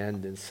at the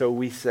end. And so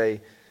we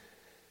say,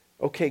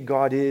 okay,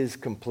 God is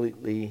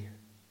completely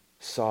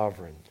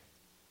sovereign.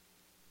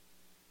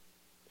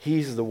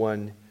 He's the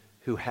one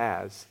who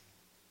has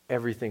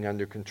everything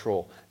under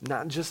control.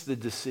 Not just the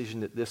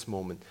decision at this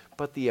moment,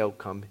 but the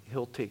outcome.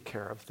 He'll take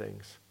care of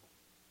things.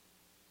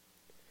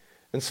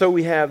 And so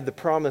we have the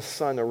promised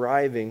son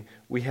arriving.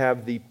 We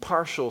have the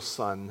partial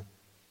son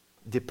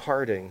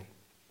departing.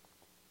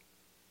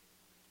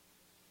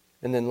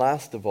 And then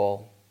last of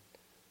all,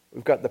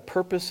 we've got the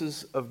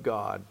purposes of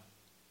God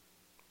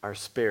are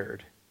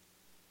spared.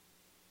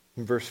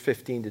 In verse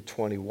 15 to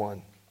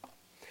 21.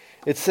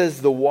 It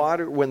says,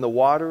 when the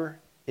water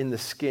in the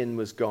skin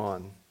was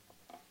gone,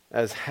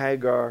 as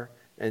Hagar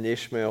and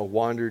Ishmael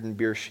wandered in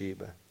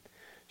Beersheba,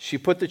 she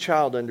put the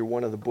child under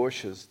one of the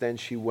bushes. Then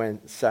she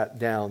went and sat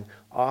down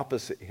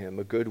opposite him,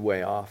 a good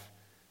way off,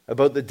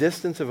 about the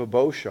distance of a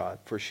bowshot,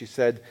 for she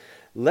said,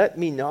 let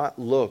me not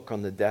look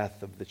on the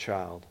death of the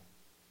child.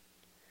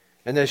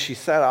 And as she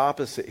sat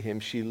opposite him,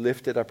 she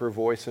lifted up her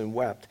voice and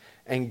wept.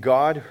 And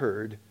God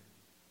heard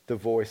the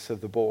voice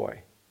of the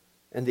boy.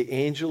 And the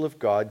angel of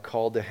God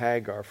called to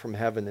Hagar from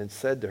heaven and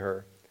said to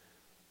her,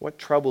 what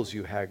troubles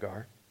you,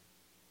 Hagar?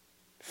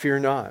 Fear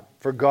not,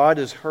 for God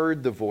has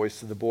heard the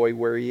voice of the boy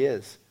where he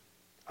is.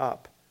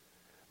 Up,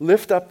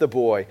 lift up the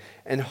boy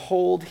and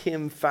hold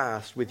him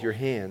fast with your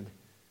hand,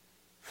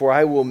 for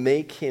I will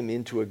make him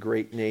into a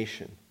great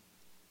nation.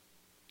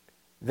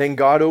 Then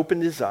God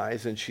opened his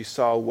eyes, and she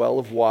saw a well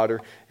of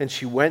water, and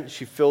she went,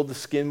 she filled the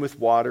skin with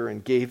water,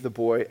 and gave the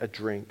boy a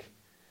drink.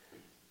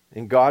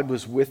 And God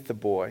was with the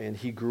boy, and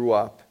he grew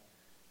up.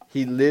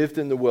 He lived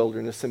in the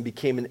wilderness and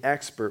became an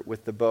expert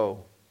with the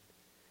bow.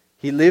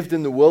 He lived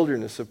in the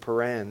wilderness of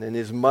Paran, and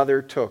his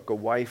mother took a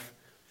wife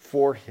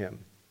for him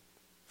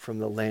from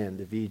the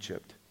land of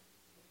Egypt.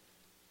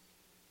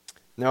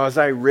 Now, as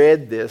I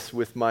read this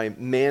with my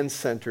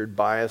man-centered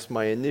bias,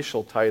 my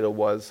initial title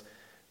was,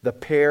 The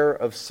Pair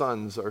of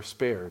Sons Are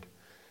Spared,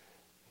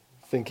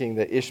 thinking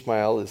that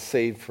Ishmael is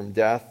saved from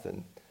death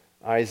and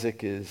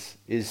Isaac is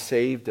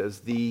saved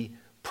as the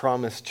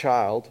promised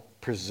child,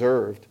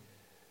 preserved.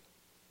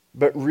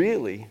 But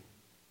really,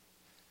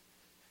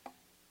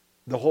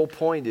 the whole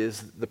point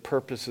is the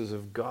purposes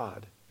of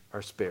God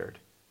are spared.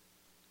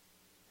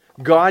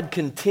 God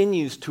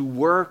continues to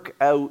work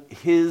out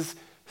his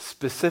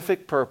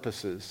specific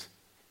purposes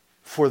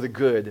for the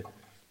good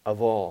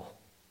of all.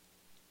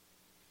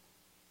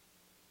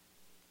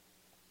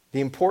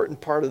 The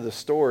important part of the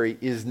story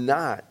is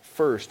not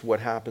first what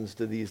happens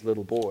to these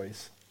little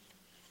boys,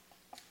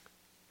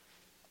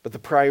 but the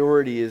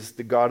priority is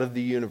the God of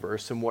the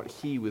universe and what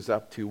he was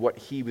up to, what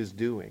he was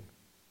doing.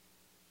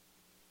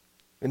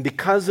 And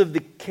because of the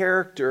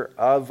character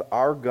of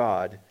our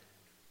God,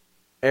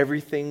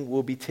 everything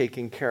will be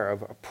taken care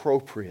of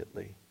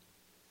appropriately.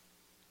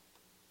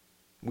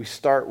 We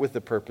start with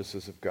the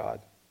purposes of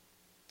God,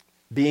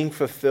 being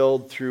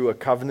fulfilled through a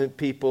covenant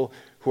people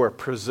who are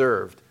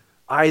preserved,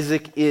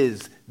 Isaac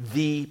is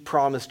the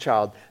promised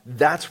child.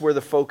 That's where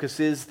the focus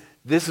is.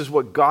 This is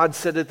what God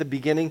said at the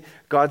beginning.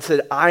 God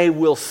said, I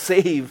will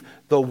save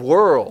the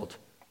world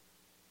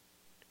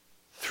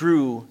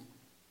through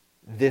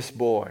this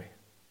boy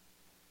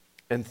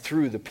and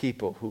through the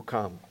people who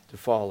come to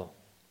follow.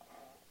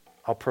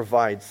 I'll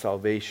provide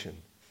salvation.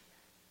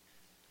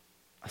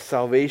 A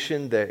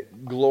salvation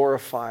that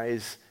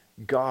glorifies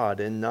God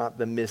and not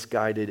the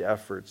misguided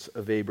efforts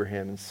of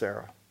Abraham and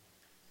Sarah.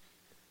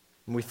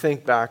 When we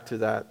think back to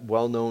that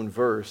well-known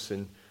verse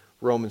in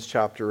Romans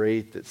chapter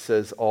 8 that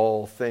says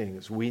all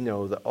things, we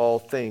know that all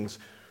things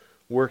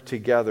work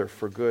together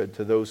for good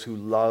to those who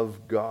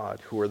love God,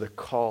 who are the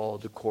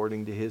called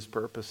according to his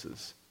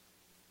purposes.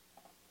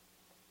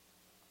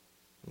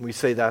 And we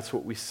say that's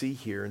what we see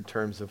here in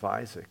terms of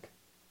Isaac.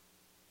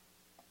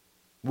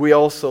 We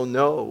also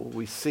know,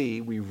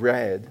 we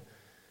read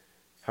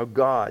how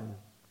God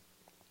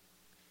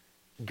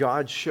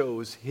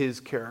shows his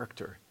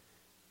character,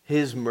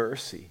 his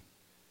mercy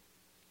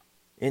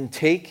in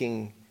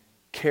taking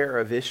care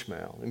of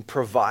Ishmael and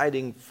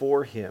providing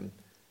for him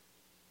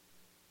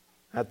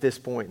at this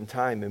point in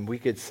time. And we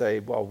could say,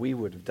 well, we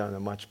would have done a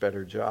much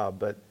better job,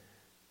 but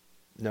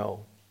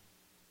no,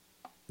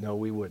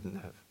 we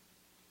wouldn't have.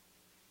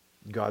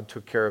 God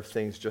took care of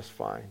things just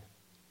fine.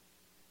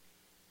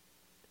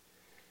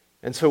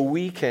 And so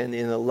we can,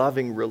 in a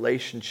loving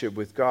relationship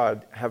with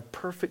God, have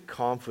perfect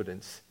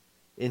confidence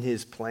in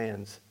his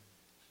plans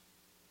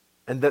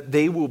and that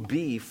they will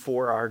be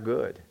for our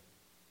good.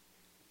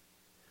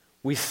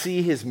 We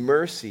see his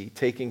mercy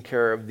taking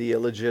care of the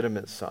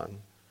illegitimate son.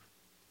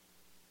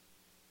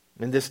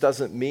 And this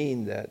doesn't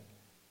mean that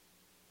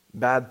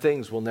bad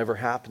things will never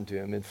happen to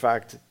him. In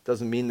fact, it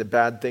doesn't mean that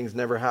bad things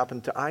never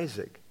happened to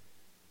Isaac.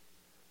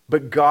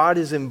 But God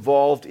is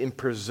involved in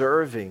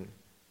preserving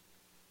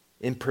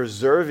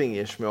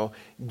Ishmael,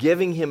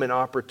 giving him an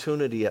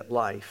opportunity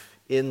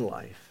in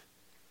life,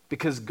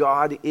 because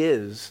God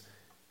is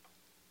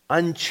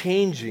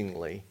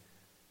unchangingly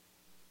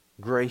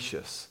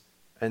gracious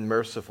and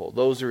merciful.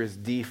 Those are his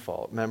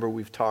default. Remember,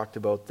 we've talked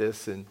about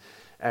this in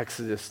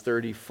Exodus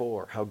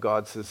 34, how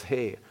God says,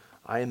 hey,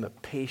 I am a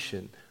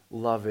patient,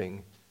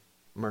 loving,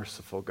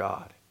 merciful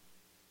God.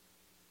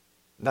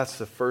 That's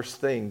the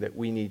first thing that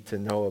we need to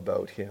know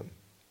about him.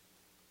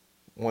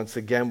 Once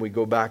again, we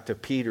go back to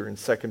Peter in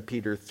 2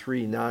 Peter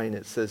 3:9.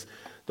 It says,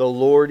 the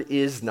Lord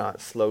is not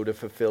slow to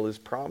fulfill his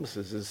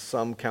promises, as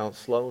some count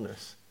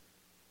slowness.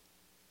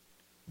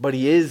 But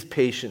he is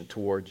patient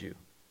toward you,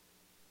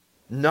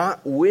 not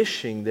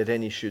wishing that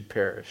any should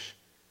perish,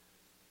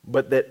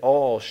 but that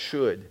all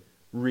should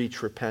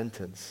reach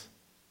repentance.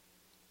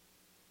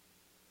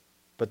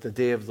 But the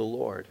day of the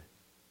Lord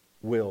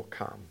will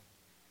come.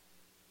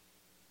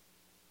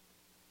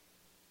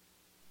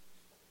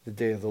 The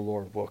day of the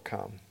Lord will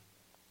come.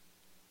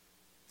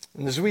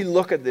 And as we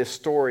look at this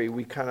story,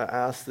 we kind of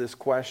ask this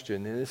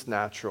question, and it's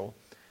natural.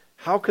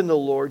 How can the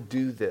Lord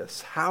do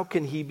this? How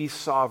can he be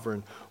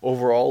sovereign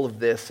over all of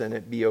this and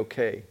it be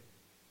okay?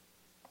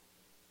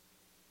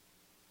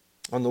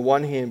 On the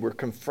one hand, we're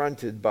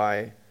confronted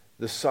by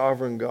the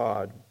sovereign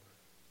God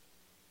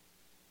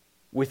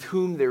with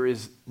whom there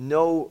is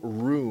no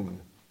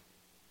room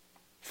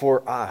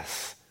for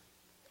us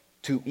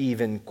to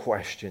even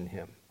question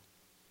him.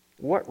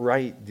 What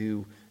right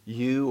do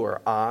you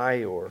or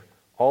I or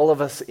all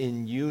of us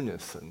in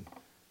unison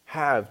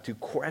have to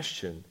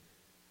question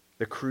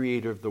the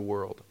creator of the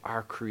world,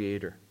 our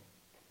creator?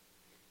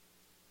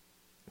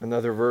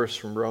 Another verse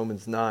from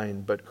Romans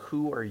 9, but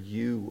who are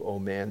you, O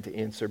man, to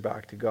answer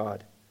back to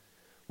God?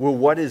 Will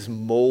what is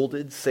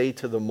molded say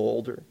to the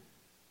molder,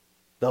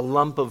 the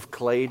lump of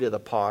clay to the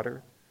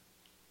potter,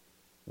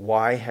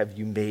 why have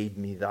you made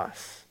me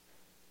thus?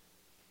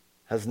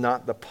 Has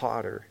not the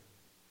potter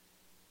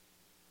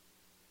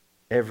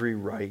every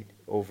right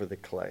over the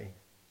clay?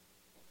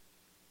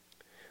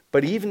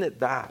 But even at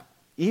that,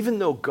 even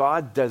though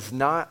God does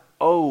not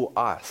owe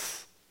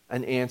us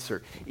an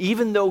answer,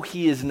 even though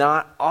he is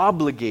not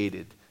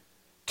obligated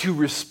to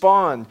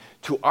respond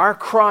to our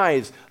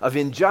cries of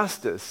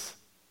injustice,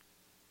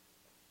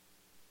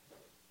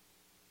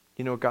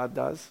 you know what God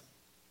does?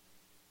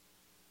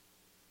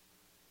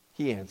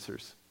 He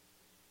answers.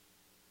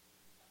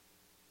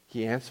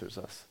 He answers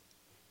us.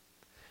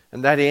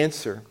 And that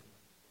answer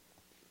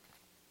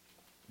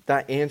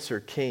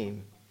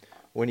came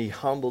when he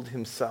humbled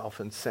himself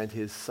and sent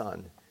his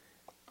son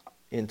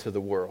into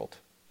the world.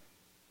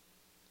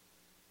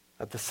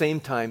 At the same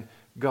time,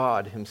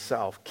 God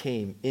himself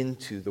came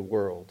into the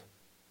world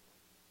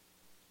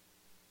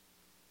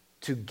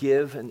to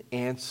give an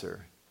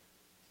answer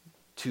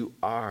to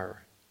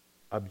our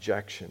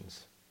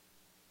objections.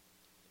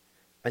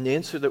 An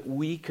answer that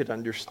we could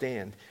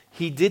understand.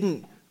 He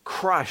didn't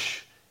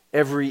crush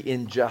every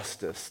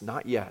injustice,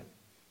 not yet.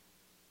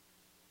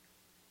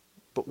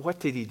 But what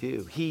did he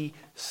do? He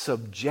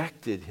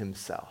subjected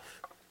himself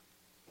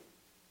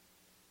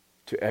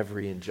to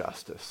every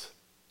injustice,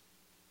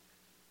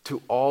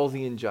 to all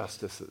the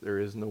injustice that there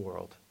is in the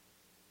world.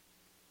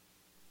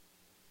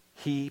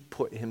 He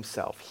put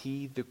himself,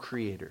 he the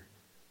creator,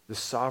 The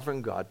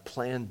sovereign God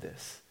planned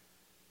this,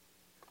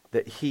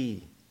 that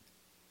He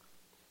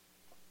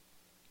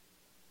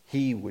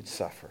would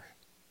suffer.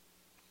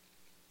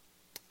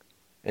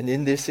 And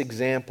in this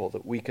example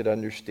that we could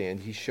understand,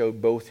 He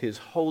showed both His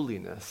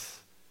holiness,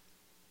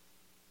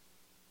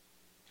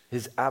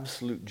 His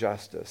absolute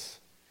justice,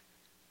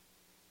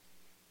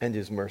 and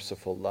His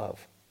merciful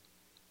love.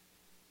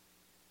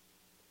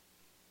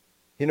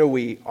 You know,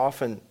 we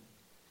often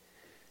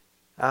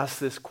ask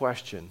this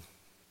question.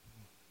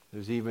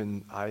 There's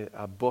even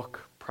a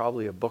book,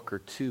 probably a book or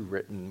two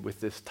written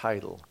with this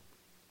title.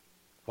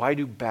 Why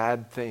do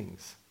bad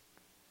things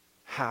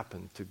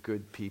happen to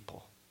good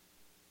people?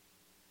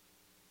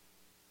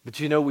 But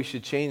you know, we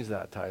should change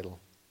that title.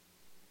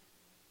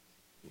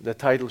 The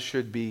title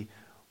should be,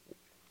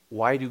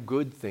 why do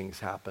good things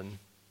happen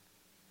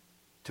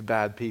to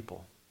bad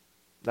people?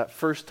 That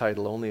first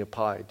title only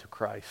applied to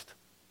Christ.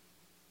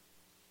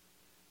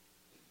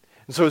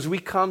 And so as we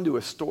come to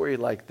a story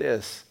like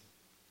this,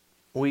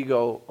 we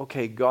go,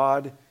 okay,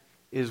 God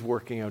is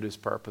working out His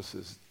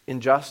purposes.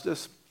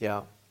 Injustice,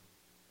 yeah.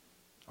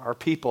 Our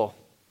people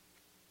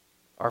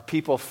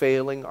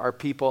failing, our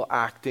people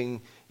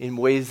acting in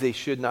ways they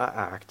should not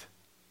act.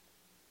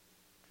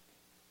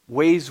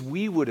 Ways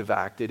we would have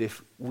acted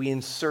if we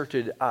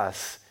inserted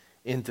us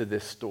into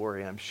this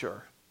story, I'm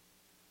sure.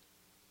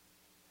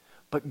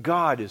 But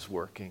God is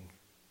working.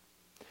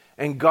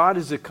 And God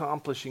is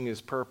accomplishing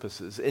His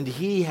purposes. And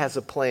He has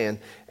a plan.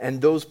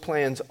 And those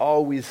plans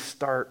always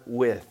start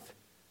with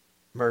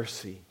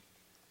mercy.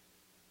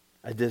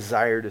 A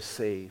desire to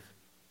save.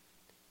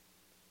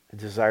 A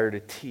desire to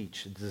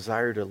teach. A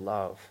desire to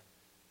love.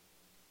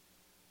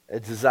 A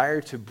desire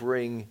to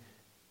bring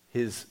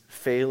His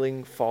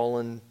failing,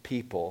 fallen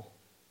people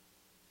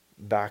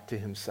back to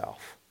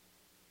Himself.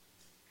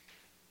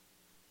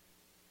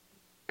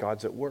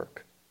 God's at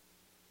work.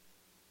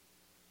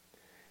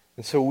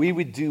 And so we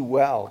would do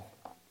well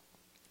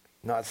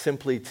not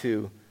simply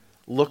to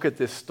look at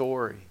this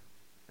story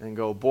and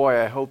go, boy,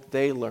 I hope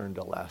they learned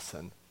a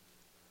lesson.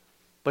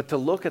 But to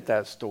look at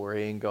that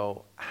story and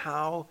go,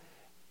 how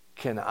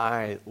can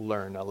I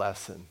learn a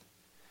lesson?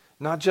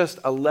 Not just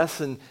a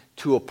lesson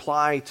to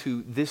apply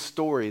to this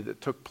story that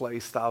took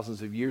place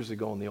thousands of years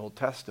ago in the Old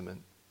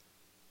Testament,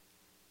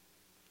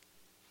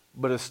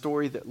 but a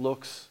story that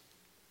looks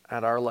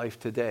at our life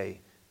today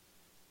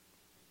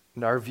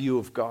and our view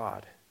of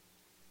God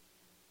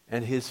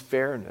and His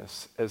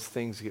fairness as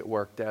things get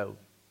worked out,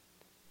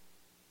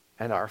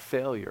 and our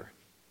failure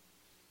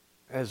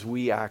as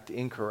we act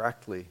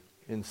incorrectly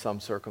in some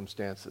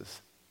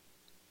circumstances.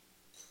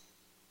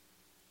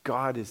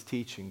 God is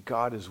teaching.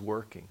 God is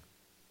working.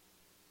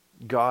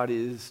 God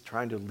is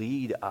trying to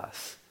lead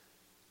us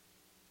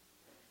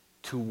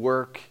to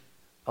work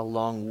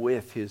along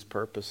with His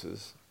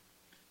purposes.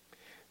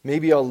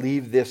 Maybe I'll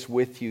leave this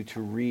with you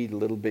to read a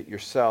little bit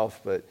yourself,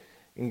 but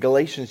in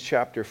Galatians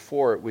chapter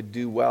 4, it would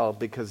do well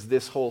because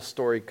this whole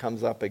story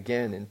comes up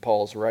again in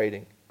Paul's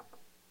writing.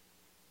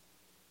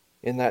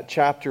 In that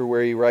chapter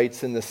where he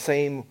writes, in the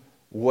same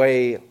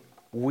way,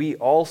 we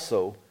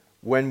also,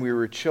 when we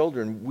were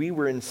children, we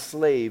were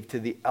enslaved to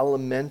the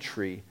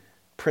elementary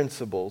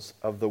principles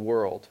of the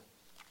world.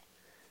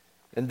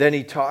 And then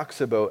he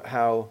talks about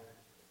how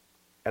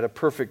at a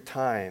perfect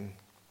time,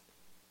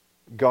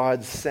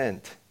 God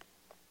sent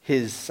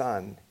His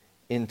Son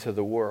into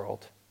the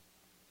world.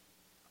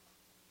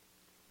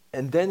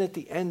 And then at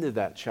the end of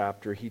that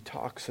chapter, he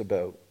talks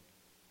about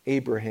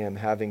Abraham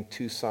having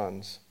two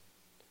sons,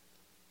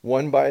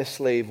 one by a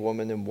slave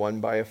woman and one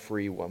by a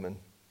free woman.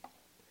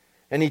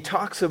 And he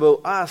talks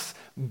about us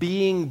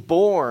being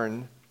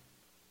born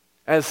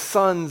as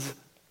sons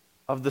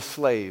of the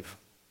slave,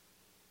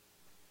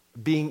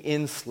 being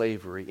in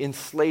slavery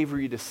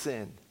to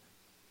sin,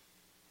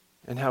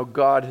 and how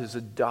God has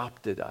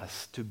adopted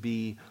us to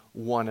be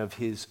one of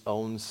His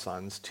own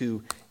sons,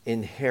 to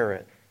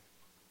inherit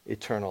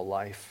eternal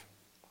life.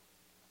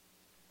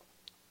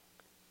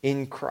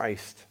 In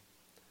Christ,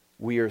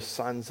 we are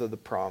sons of the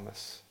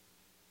promise.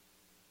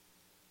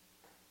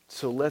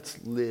 So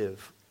let's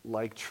live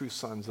like true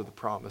sons of the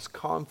promise,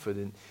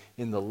 confident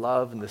in the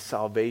love and the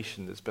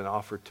salvation that's been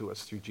offered to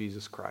us through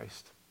Jesus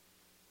Christ.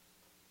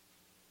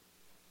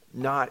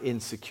 Not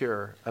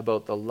insecure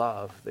about the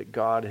love that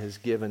God has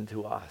given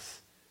to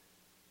us,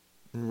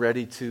 and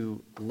ready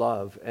to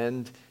love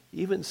and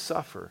even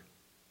suffer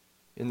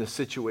in the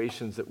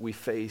situations that we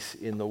face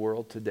in the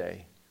world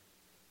today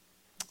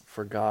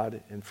for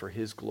God and for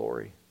His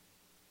glory,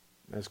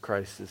 as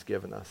Christ has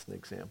given us an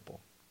example.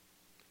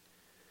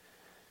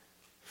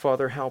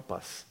 Father, help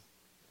us.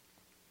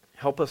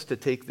 Help us to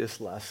take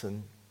this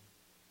lesson,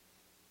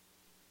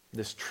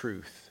 this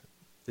truth,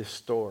 this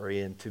story,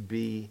 and to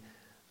be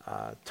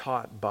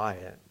taught by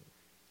it,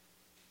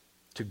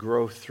 to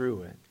grow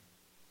through it,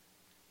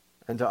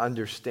 and to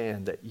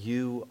understand that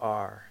You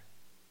are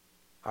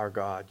our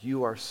God.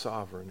 You are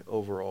sovereign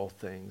over all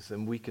things,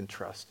 and we can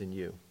trust in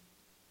You.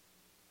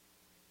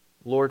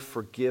 Lord,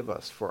 forgive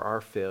us for our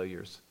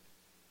failures.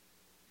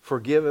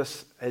 Forgive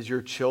us as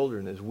Your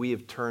children as we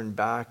have turned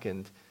back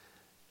and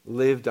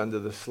lived under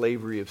the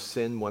slavery of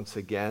sin once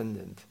again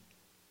and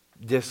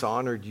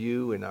dishonored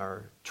you in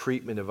our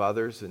treatment of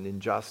others and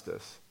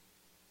injustice.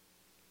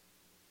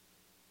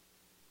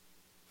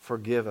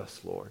 Forgive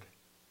us, Lord.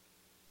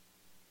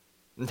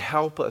 And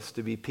help us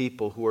to be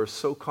people who are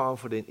so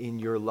confident in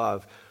your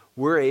love,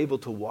 we're able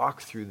to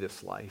walk through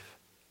this life,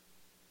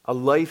 a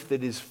life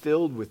that is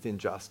filled with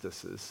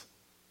injustices,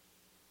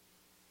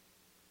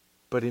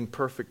 but in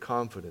perfect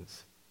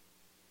confidence,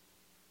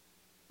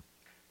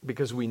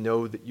 because we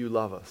know that you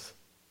love us.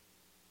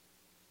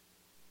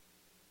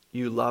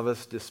 You love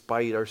us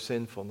despite our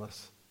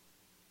sinfulness.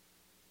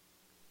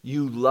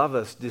 You love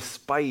us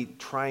despite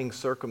trying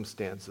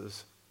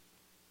circumstances.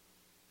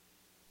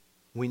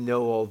 We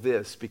know all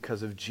this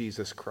because of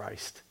Jesus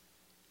Christ.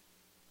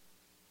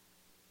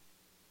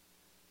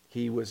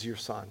 He was your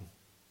Son,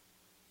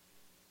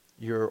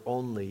 your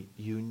only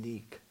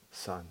unique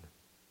Son.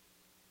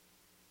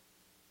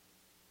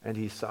 And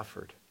he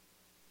suffered.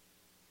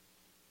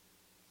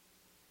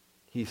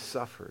 He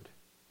suffered.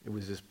 It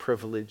was his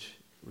privilege.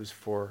 It was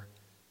for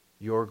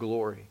your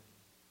glory.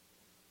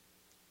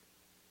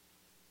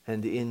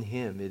 And in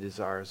him it is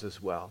ours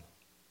as well.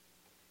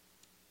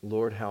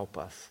 Lord, help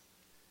us.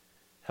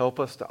 Help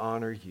us to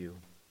honor you.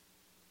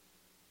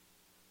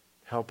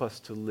 Help us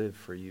to live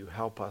for you.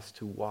 Help us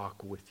to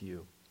walk with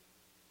you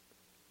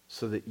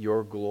so that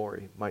your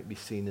glory might be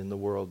seen in the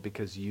world,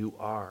 because you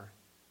are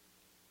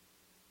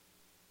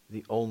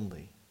the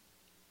only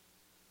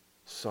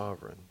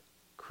sovereign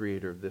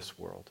creator of this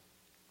world.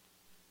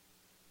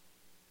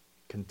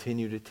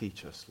 Continue to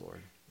teach us,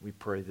 Lord. We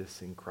pray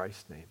this in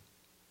Christ's name.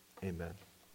 Amen.